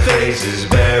 their faces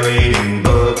buried in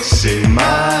books. In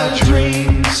my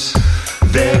dreams,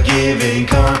 they're giving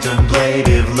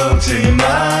contemplative looks. In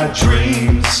my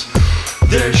dreams,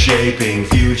 they're shaping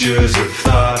futures of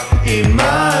thought. In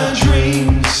my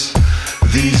dreams,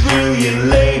 these brilliant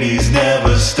ladies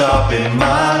never stop. In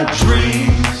my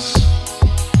dreams.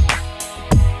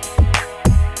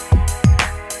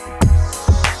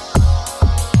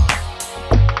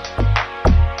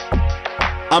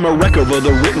 I'm a wreck over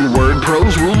the written word.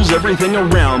 Prose rules everything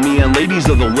around me, and ladies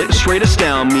of the lit straight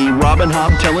astound me. Robin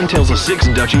Hobb telling tales of six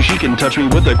Dutchies. She can touch me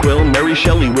with a quill. Mary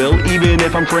Shelley will, even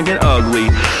if I'm frank and ugly.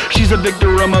 She's a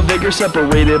victor, I'm a vigor,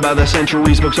 separated by the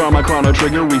centuries. Books are my chrono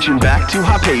trigger, reaching back to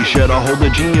Hypatia to hold the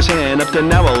genius hand. Up to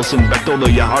now, Alison Bechdel,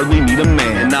 though you hardly need a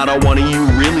man. Not a one of you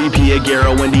really, Pia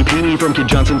Guerra, Wendy Peeney, from Kid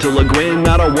Johnson to Le Guin.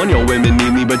 Not a one your women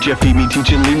need me, but you feed me,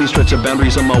 teach and lead me, stretch the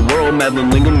boundaries of my world. Madeline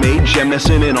Lingham, Mae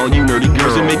Jemison, and all you nerdy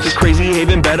girls. And make this crazy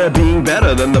haven better, being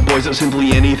better than the boys at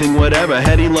simply anything, whatever.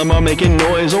 Hedy Lamarr making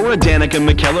noise, or a Danica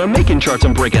McKellar making charts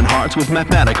and breaking hearts with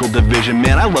mathematical division.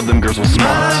 Man, I love them girls with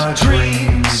smarts. My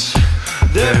dreams,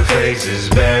 their faces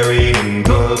buried in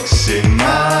books. In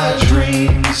my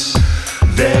dreams,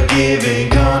 they're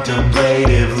giving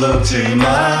contemplative looks. In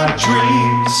my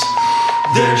dreams,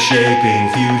 they're shaping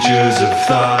futures of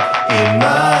thought. In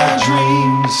my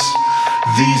dreams,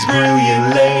 these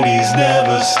brilliant ladies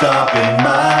never stop. In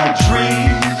my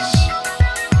dreams.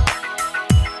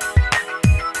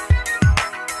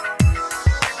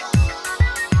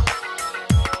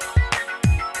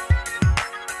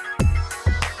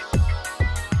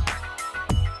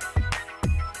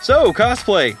 So,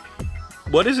 cosplay.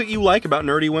 What is it you like about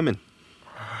nerdy women?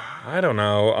 I don't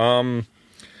know.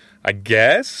 I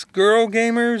guess girl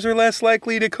gamers are less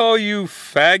likely to call you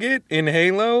faggot in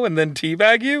Halo and then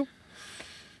teabag you?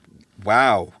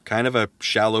 Wow, kind of a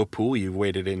shallow pool you've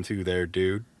waded into there,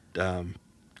 dude.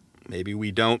 Maybe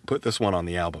we don't put this one on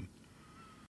the album.